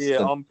team list.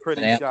 Yeah, I'm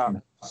pretty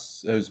sharp.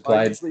 Who's played?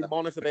 I usually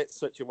monitor that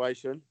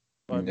situation.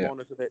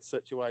 Monitor that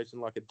situation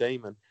like a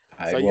demon.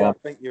 Hey, I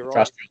think you're right.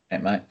 Trust you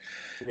on that, mate.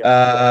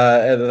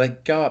 Yeah. They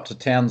go up to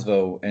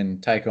Townsville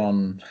and take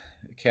on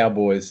a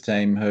Cowboys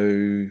team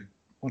who,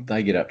 what did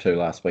they get up to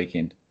last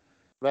weekend?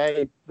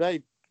 They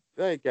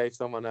gave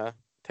someone a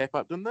tap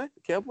up, didn't they?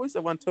 The Cowboys? They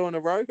won 2 in a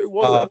row. Who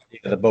was it?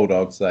 Yeah, the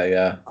Bulldogs.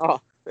 They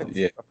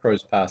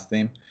cruised past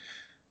them.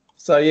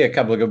 So, yeah, a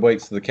couple of good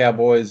weeks for the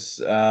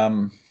Cowboys.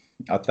 I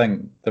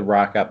think the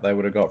rack up they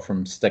would have got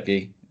from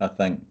Sticky. I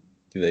think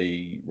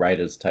the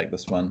Raiders take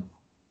this one.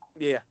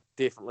 Yeah,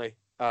 definitely.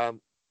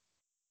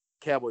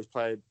 Cowboys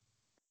played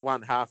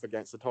one half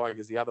against the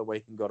Tigers the other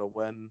week and got a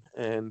win,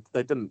 and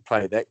they didn't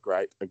play that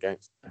great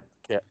against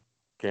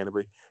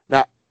Canterbury.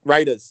 Now,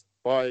 Raiders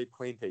by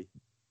plenty.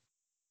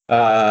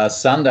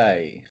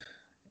 Sunday,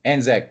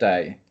 Anzac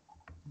Day,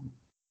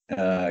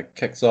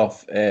 kicks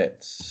off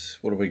at,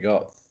 what have we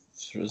got?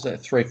 Is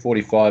that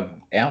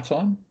 3:45 our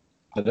time?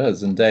 It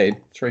is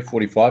indeed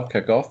 3:45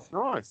 kickoff.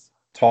 Nice.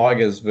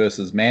 Tigers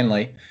versus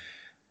Manly.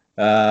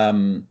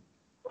 I'm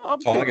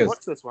Tigers.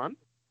 Watch this one.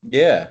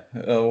 Yeah,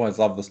 I always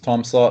love this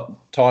time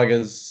slot.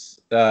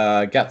 Tigers,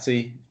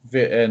 gutsy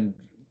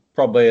and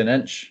probably an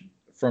inch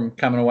from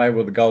coming away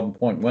with a Golden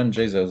Point win.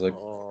 Jeez, it was a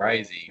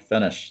crazy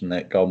finish in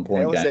that Golden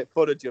Point game. That was that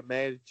footage you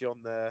managed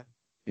on the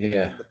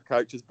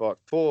coach's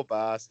box. Poor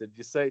bastard.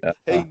 You see,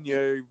 he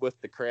knew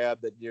with the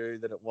crowd that knew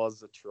that it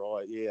was a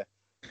try. Yeah.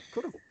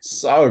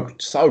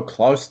 So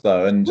close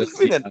though, and just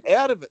an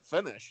out of it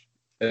finish.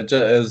 It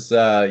just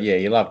is,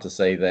 you love to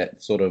see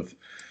that sort of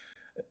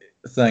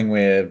thing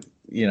where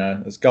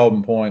it's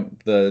golden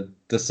point. The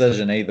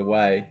decision either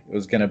way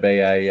was going to be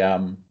a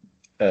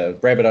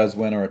Rabbitohs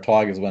win or a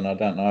Tigers win. I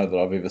don't know that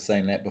I've ever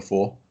seen that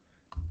before.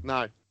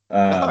 No.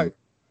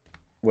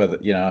 Whether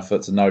if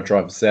it's a no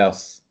try for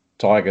South,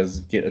 Tigers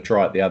get a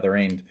try at the other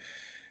end.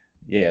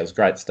 Yeah, it was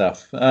great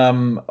stuff.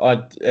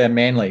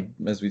 Manly,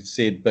 as we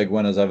said, big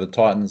winners over the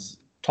Titans.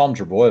 Tom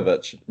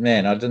Trbojevic,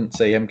 man, I didn't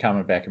see him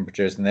coming back and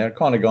producing there. I'd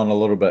kind of gone a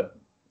little bit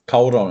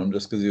cold on him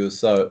just because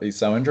he's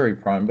so injury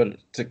prone, but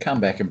to come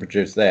back and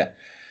produce that.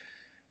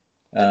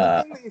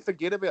 The thing that you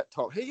forget about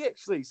Tom, he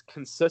actually is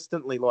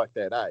consistently like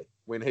that, eh?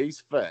 When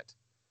he's fit,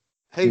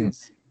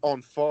 he's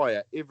on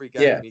fire every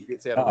game he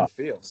gets out of the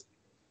field.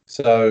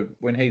 So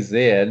when he's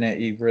there, now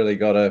you've really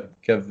got to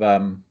give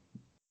Manly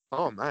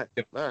an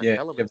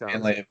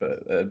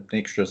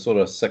extra sort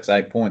of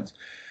 6-8 points.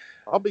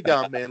 I'll be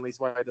going Manly's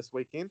way this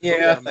weekend.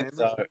 Yeah, I think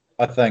so.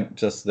 I think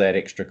just that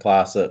extra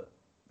class at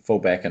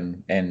fullback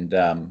and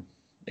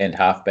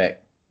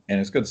halfback, and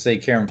it's good to see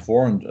Kieran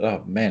Foran.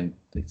 Oh man,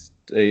 he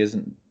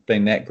hasn't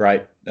been that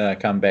great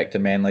come back to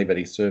Manly, but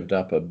he served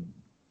up a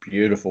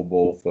beautiful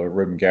ball for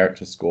Ruben Garrett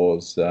to score.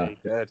 It's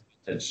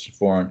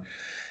Foran.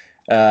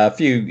 A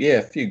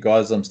few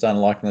guys I'm starting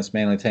to like in this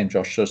Manly team.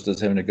 Josh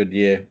Schuster's having a good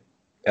year.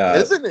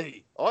 Isn't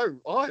he? I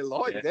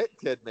like that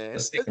kid, man.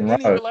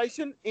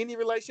 Any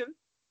relation?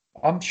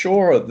 I'm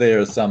sure there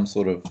is some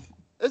sort of...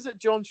 Is it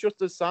John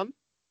Schuster's son?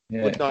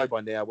 Yeah. We'd know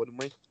by now, wouldn't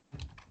we?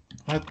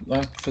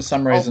 For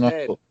some reason,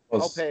 I thought it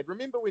was... Pad.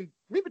 Remember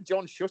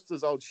John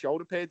Schuster's old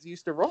shoulder pads he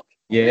used to rock?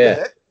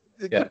 Yeah.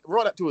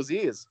 Right up to his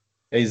ears.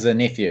 He's a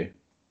nephew.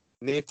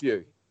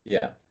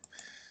 Yeah.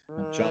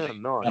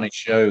 Johnny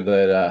showed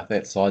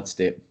that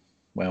sidestep.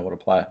 Wow, what a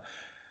player.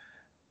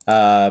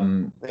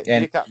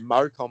 That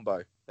Mo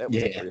combo. That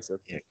was impressive.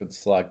 Yeah, good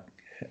slug.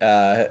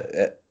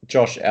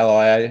 Josh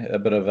Allier, a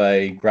bit of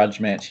a grudge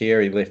match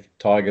here. He left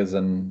Tigers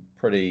in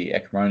pretty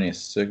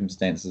acrimonious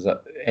circumstances,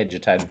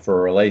 agitated for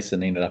a release,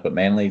 and ended up at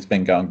Manly. He's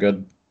been going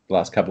good the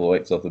last couple of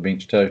weeks off the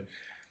bench too.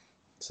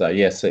 So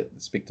yes,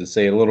 expect to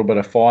see a little bit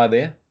of fire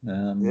there.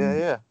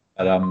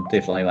 But I'm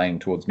definitely leaning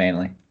towards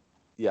Manly.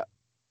 Yeah,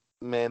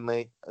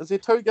 Manly. Is there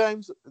 2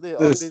 games there?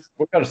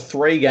 We've got a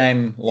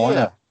 3-game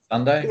lineup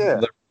Sunday.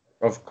 Yeah.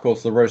 Of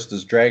course, the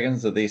Roosters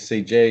Dragons at the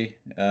SCG.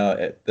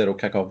 That'll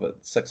kick off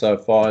at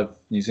 6:05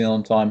 New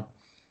Zealand time.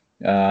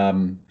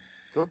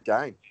 Good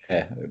game.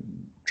 Yeah,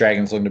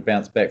 Dragons looking to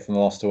bounce back from the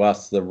loss to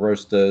us. The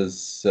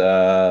Roosters.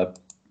 How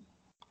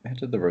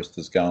did the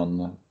Roosters go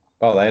on?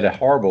 They had a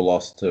horrible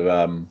loss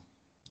to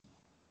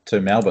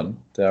Melbourne.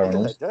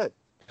 They did.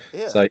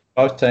 Yeah. So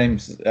both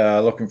teams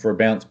looking for a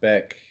bounce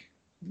back.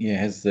 Yeah,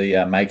 has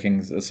the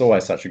makings. It's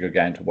always such a good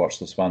game to watch.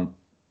 This one.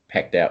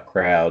 Packed out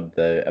crowd,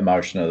 the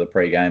emotion of the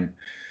pre-game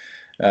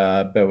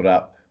build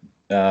up,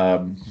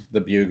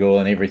 the bugle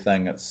and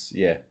everything. It's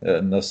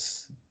and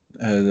this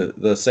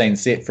the scene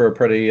set for a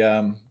pretty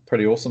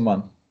awesome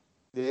one.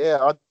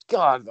 Yeah,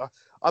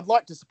 I'd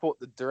like to support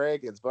the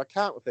Dragons, but I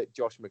can't with that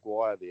Josh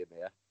McGuire there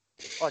now.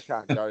 I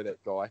can't go that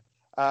guy.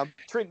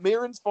 Trent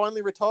Merrin's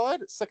finally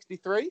retired at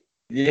 63.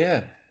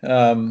 Yeah, bit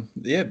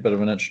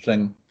of an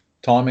interesting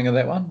timing of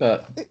that one,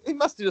 but he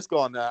must have just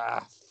gone.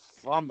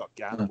 I'm not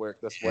going to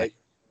work this week.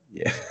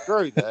 Yeah.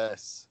 Screw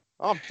this.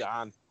 I'm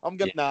done. I'm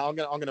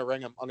gonna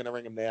ring him. I'm gonna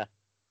ring him now.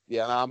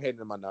 Yeah, no, I'm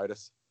handing him my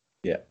notice.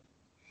 Yeah.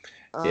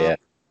 I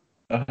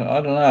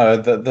don't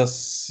know.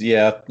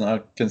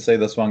 I can see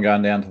this one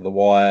going down to the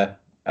wire.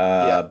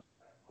 I'm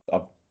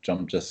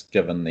just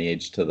giving the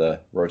edge to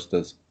the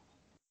Roosters.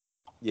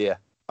 Yeah,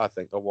 I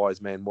think a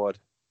wise man would.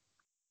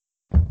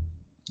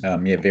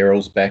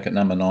 Verrill's back at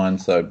number 9,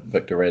 so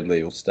Victor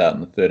Radley will start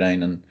in the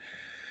 13 and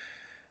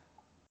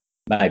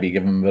maybe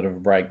give him a bit of a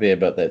break there,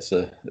 but that's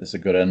a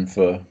good in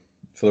for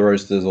the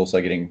Roosters. Also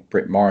getting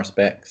Brett Morris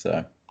back.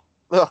 So,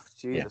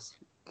 Jesus,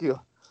 yeah.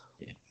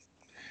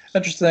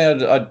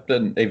 Interesting. I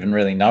didn't even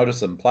really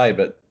notice him play,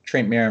 but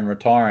Trent Merrin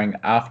retiring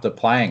after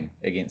playing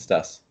against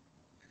us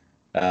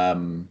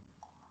last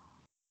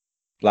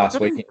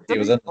week. He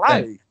was in the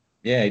team.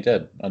 Yeah, he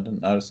did. I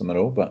didn't notice him at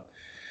all, but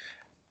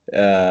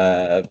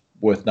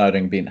worth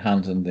noting Ben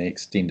Hunt in the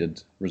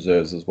extended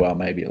reserves as well.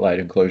 Maybe a late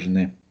inclusion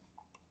there.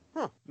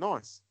 Huh,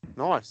 nice.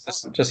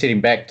 Just heading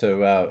back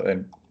to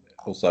and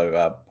also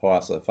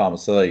Piasa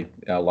Farmasili,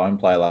 our loan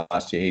player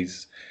last year.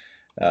 He's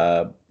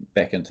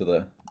back into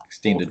the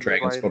extended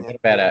Dragons.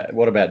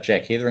 What about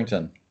Jack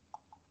Hetherington?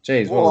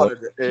 Jeez, what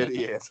an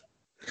idiot!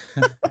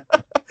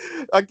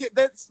 I get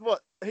that's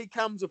what he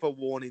comes with a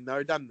warning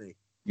though, doesn't he?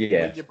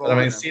 Yeah,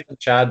 7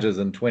 charges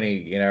in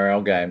 20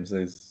 NRL games.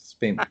 He's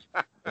spent as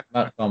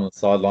much time on the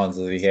sidelines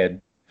as he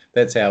had.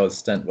 That's how his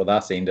stint with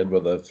us ended,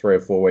 with a 3 or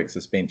 4 week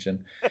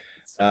suspension.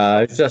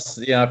 It's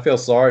just, I feel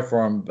sorry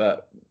for him,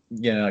 but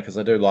because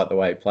I do like the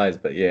way he plays.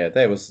 But yeah,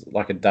 that was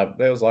like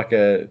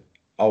a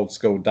old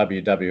school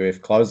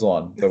WWF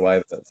clothesline. The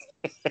way that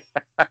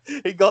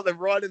he got them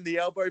right in the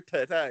elbow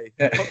pit, hey?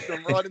 Hooked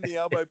them right in the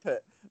elbow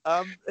pit.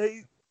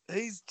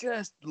 he's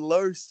just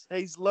loose.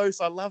 He's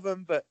loose. I love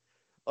him, but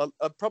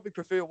I'd probably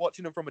prefer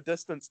watching him from a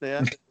distance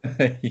now.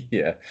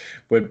 Yeah,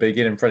 we'd be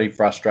getting pretty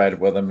frustrated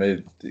with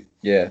him.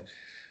 Yeah.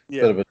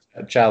 Bit of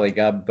a Charlie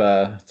Gubb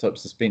type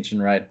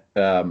suspension rate.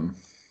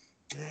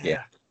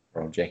 Yeah,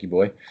 from Jackie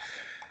boy.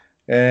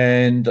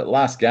 And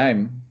last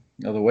game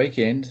of the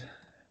weekend,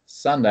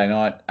 Sunday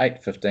night,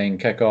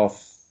 8:15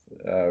 kickoff.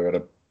 Got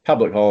a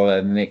public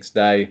holiday the next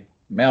day.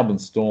 Melbourne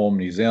Storm,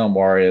 New Zealand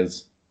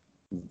Warriors.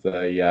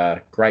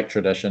 The great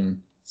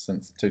tradition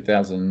since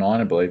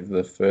 2009, I believe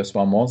the first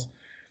one was.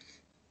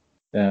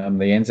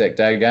 The Anzac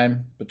Day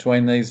game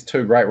between these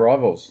two great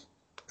rivals.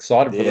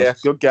 Excited for this. Yeah,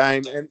 good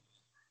game. And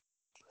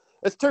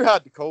it's too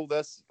hard to call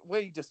this.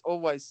 We just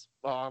always,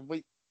 a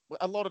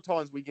lot of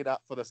times we get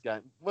up for this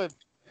game. We've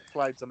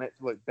played some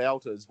absolute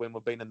belters when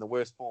we've been in the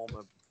worst form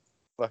of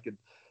fucking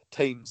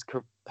team's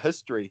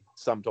history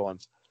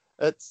sometimes.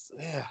 There's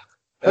no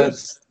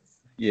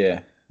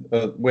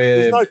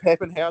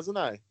Pappenhausen,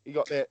 eh? You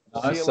got that.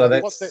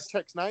 What's that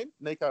chick's name?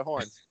 Nico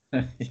Hines.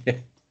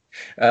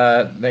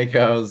 Yeah.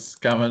 Nico's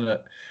coming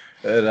at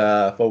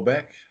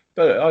fullback.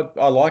 But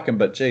I like him,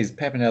 but geez,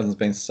 Pappenhausen's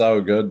been so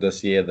good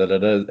this year that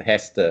it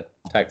has to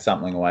take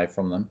something away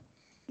from them.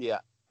 Yeah.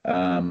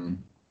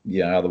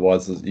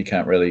 Otherwise you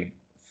can't really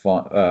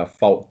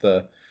fault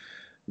the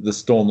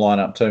Storm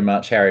lineup too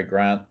much. Harry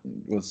Grant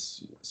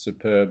was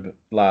superb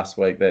last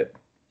week. That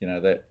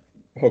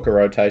hooker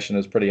rotation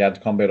is pretty hard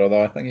to combat.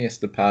 Although I think he has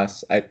to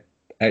pass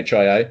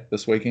HIA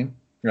this weekend.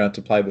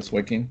 To play this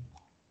weekend.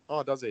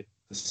 Oh, does he?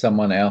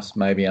 Someone else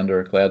maybe under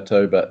a cloud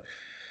too, but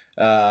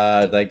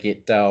they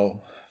get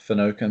Dale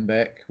Finucane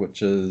back,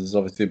 which is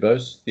obviously a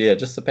boost. Yeah,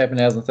 just the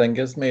Pappenhausen thing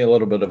gives me a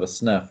little bit of a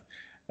sniff.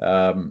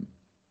 And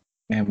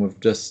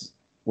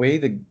we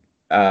either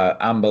are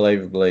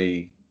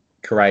unbelievably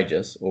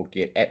courageous or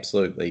get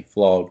absolutely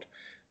flogged.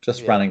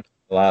 Running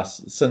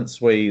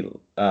since we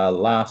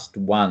last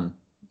won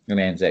an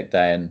Anzac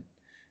Day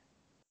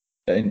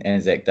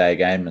Anzac Day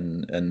game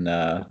in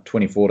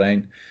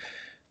 2014.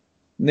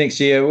 Next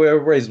year we were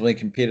reasonably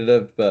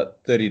competitive,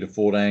 but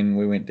 30-14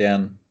 we went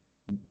down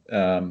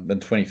in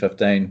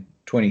 2015.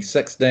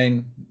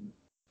 2016,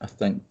 I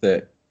think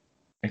that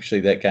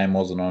actually that game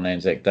wasn't on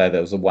Anzac Day. That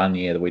was the 1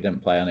 year that we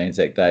didn't play on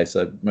Anzac Day.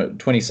 So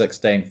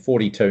 2016,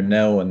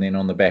 42-0, and then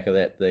on the back of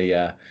that,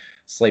 the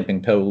sleeping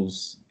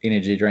pills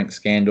energy drink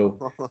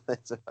scandal.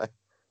 That's right.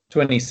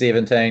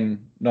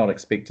 2017, not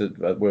expected.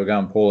 We were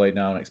going poorly.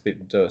 No one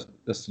expected us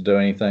to do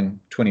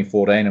anything.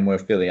 2014, and we were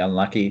fairly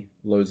unlucky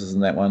losers in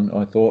that one,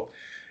 I thought.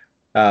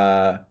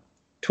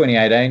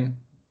 2018,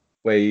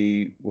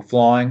 we were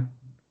flying,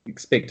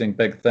 expecting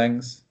big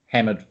things.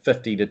 Hammered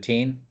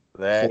 50-10.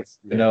 That's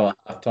at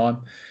half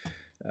time.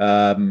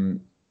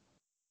 Then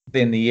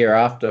the year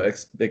after,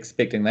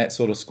 expecting that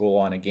sort of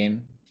scoreline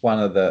again. One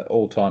of the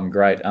all-time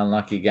great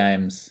unlucky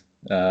games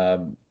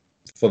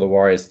for the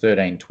Warriors,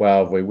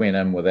 13-12. We went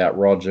in without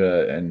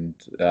Roger and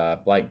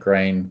Blake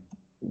Green.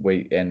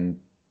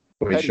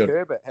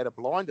 Herbert had a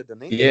blinder,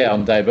 didn't he? Yeah,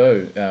 on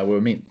debut.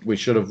 We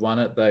should have won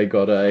it. They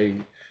got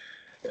a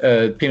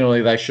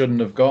penalty they shouldn't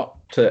have got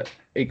to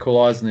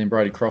equalise, and then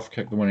Brody Croft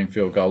kicked the winning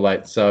field goal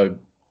late. So,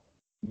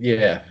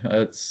 yeah,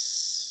 I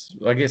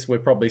guess we're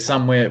probably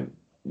somewhere,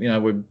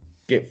 we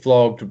get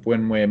flogged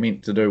when we're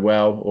meant to do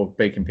well or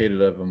be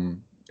competitive,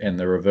 and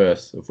the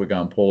reverse if we're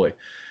going poorly.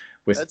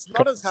 It's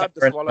not as hard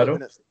to swallow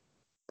when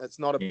it's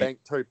not a bank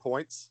 2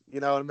 points. You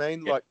know what I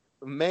mean? Yeah. Like,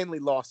 a Manly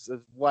loss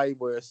is way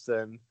worse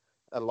than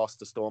a loss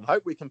to Storm.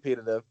 Hope we're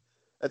competitive.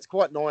 It's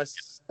quite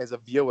nice as a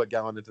viewer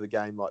going into the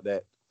game like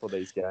that for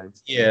these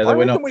games. Yeah, I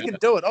reckon we can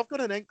do it. I've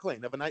got an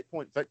inkling of an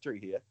 8-point victory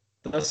here.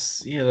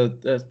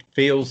 That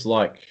feels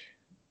like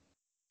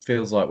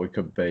we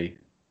could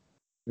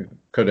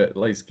at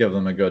least give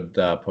them a good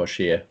push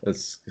here.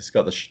 It's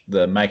got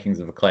the makings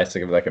of a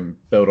classic if they can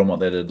build on what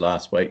they did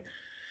last week.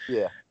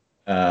 Yeah.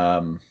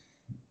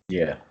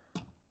 Yeah.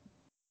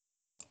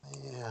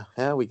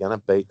 How are we going to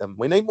beat them?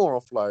 We need more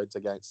offloads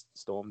against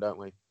Storm, don't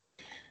we?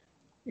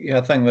 Yeah,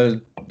 I think there's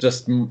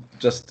just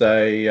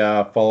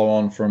a follow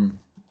on from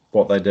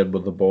what they did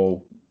with the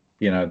ball.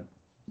 Being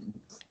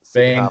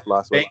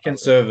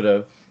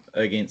conservative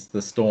against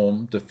the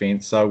Storm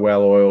defence, so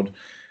well oiled,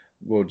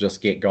 will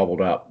just get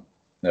gobbled up.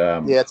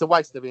 It's a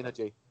waste of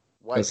energy.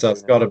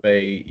 It's got to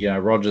be,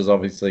 Roger's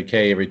obviously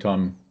key every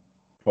time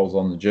he pulls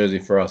on the jersey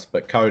for us,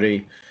 but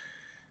Cody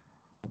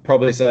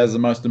probably says the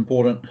most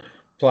important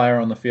player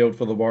on the field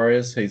for the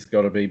Warriors. He's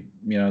got to be,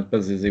 as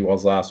busy as he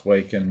was last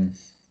week and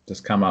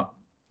just come up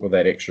with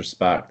that extra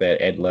spark,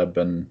 that ad lib,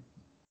 and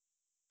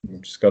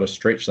we've just got to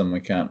stretch them. We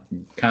can't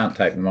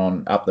take them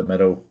on up the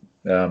middle.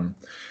 If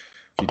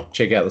you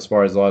check out the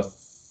Warriors Life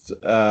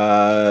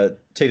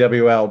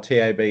TWL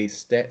TAB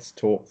stats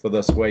talk for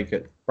this week,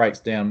 it breaks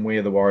down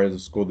where the Warriors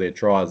have scored their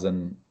tries,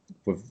 and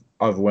we've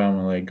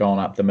overwhelmingly gone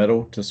up the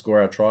middle to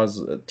score our tries.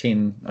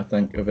 10, I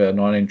think, of our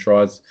 19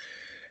 tries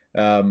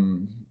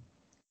under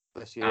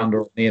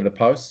near the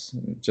posts.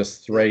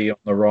 Just 3 on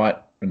the right,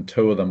 and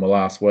 2 of them were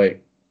last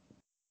week.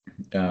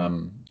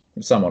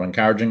 Somewhat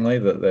encouragingly,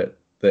 that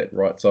that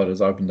right side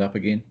has opened up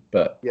again.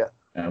 But yeah,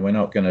 we're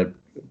not gonna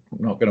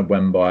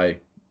win by,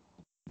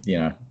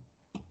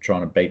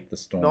 trying to beat the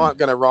Storm. Not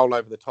going to roll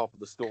over the top of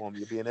the Storm.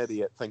 You'd be an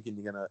idiot thinking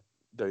you're going to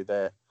do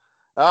that.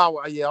 Oh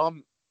well, yeah,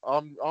 I'm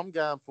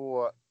going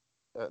for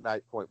an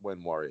 8-point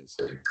win, Warriors.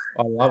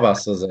 I love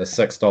us as a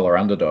 $6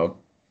 underdog.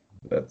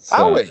 That's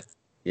Are we?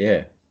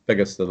 Yeah,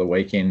 biggest of the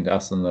weekend.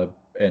 Us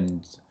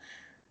and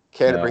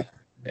Canterbury.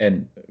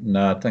 And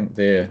no, I think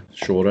they're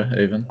shorter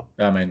even.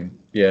 I mean,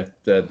 yeah,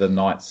 the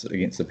Knights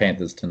against the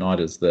Panthers tonight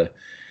is the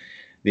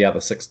other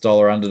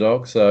 $6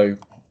 underdog. So,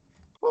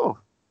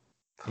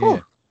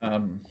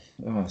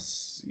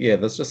 yeah,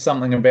 there's just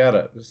something about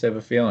it. Just have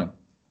a feeling.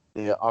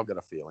 Yeah, I've got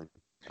a feeling.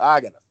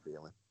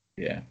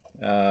 Yeah,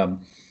 it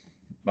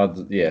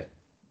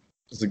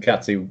was a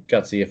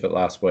gutsy effort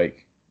last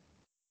week.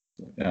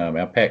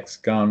 Our pack's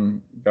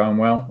going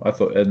well. I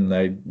thought, and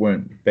they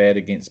weren't bad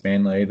against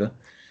Manly either.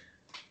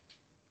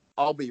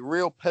 I'll be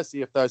real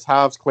pissy if those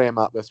halves clam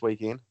up this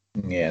weekend.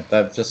 Yeah,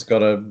 they've just got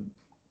to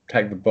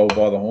take the bull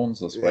by the horns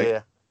this week.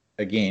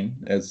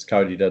 Again, as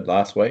Cody did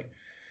last week.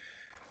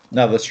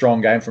 Another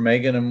strong game from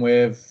Egan, and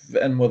we're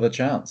in with a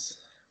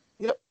chance.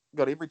 Yep,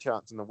 got every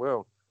chance in the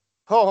world.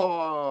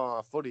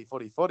 Oh, footy.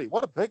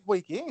 What a big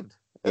weekend.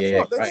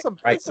 That's some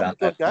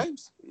good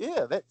games.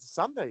 Yeah, that's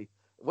Sunday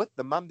with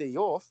the Monday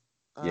off.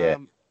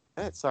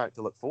 That's something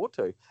to look forward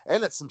to.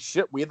 And it's some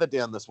shit weather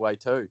down this way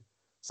too.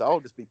 So I'll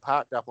just be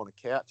parked up on a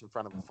couch in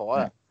front of a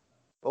fire.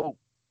 Oh,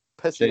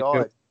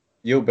 pissy-eyed.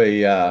 You'll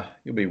be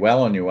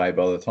well on your way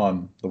by the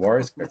time the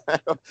Warriors go.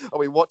 I'll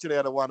be watching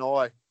out of one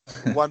eye.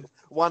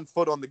 One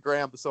foot on the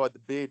ground beside the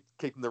bed,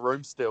 keeping the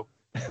room still.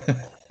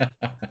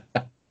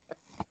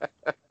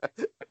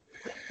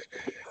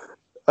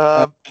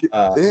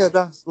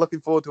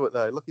 Looking forward to it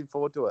though. Looking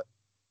forward to it.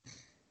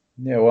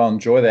 Yeah, well,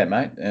 enjoy that,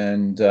 mate,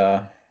 and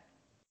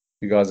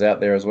you guys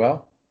out there as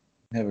well.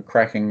 Have a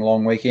cracking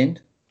long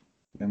weekend,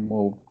 and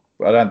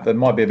it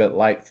might be a bit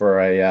late for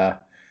a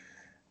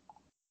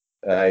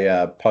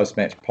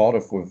post-match pod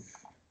if we've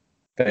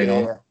been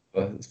on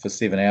for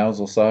 7 hours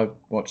or so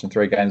watching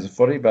 3 games of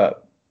footy,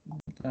 but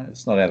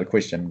it's not out of the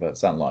question, but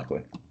it's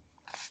unlikely.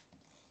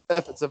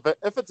 If it's a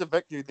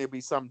victory, there'll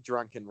be some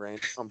drunken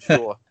rant, I'm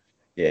sure.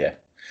 Yeah,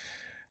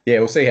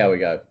 we'll see how we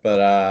go.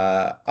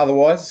 But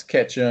otherwise,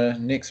 catch you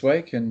next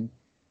week. And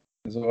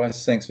as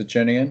always, thanks for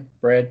tuning in.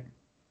 Brad,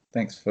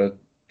 thanks for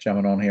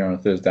jumping on here on a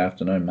Thursday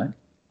afternoon, mate.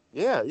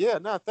 Yeah,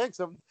 no,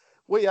 thanks.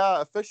 We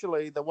are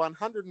officially the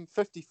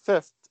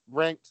 155th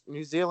ranked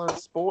New Zealand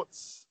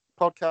sports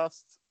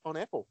podcast on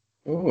Apple.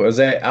 Oh, is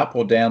that up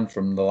or down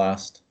from the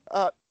last?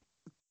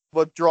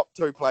 We've dropped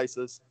 2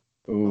 places.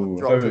 Ooh,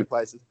 dropped 2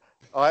 places.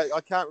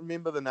 I can't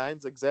remember the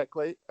names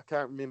exactly.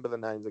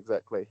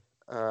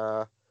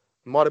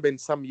 Might have been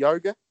some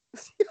yoga,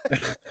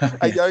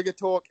 a yoga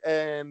talk,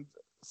 and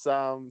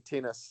some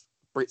tennis.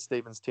 Brett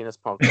Stevens tennis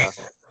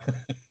podcast.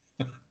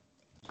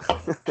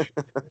 But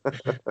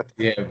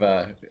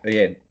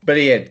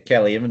he had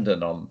Kelly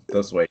Everton on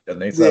this week,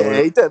 didn't he?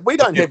 So he did. We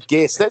don't have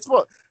guests. That's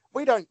what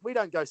we don't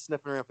go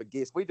sniffing around for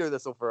guests. We do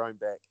this off our own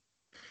back.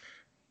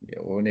 Yeah,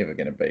 well, we're never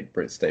going to beat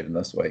Brett Stevens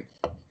this week.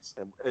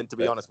 And to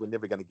be honest, we're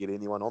never going to get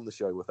anyone on the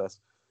show with us.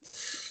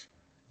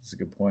 That's a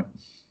good point.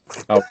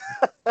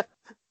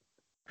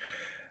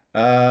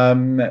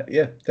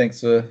 Thanks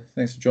for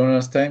joining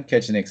us, team.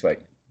 Catch you next week.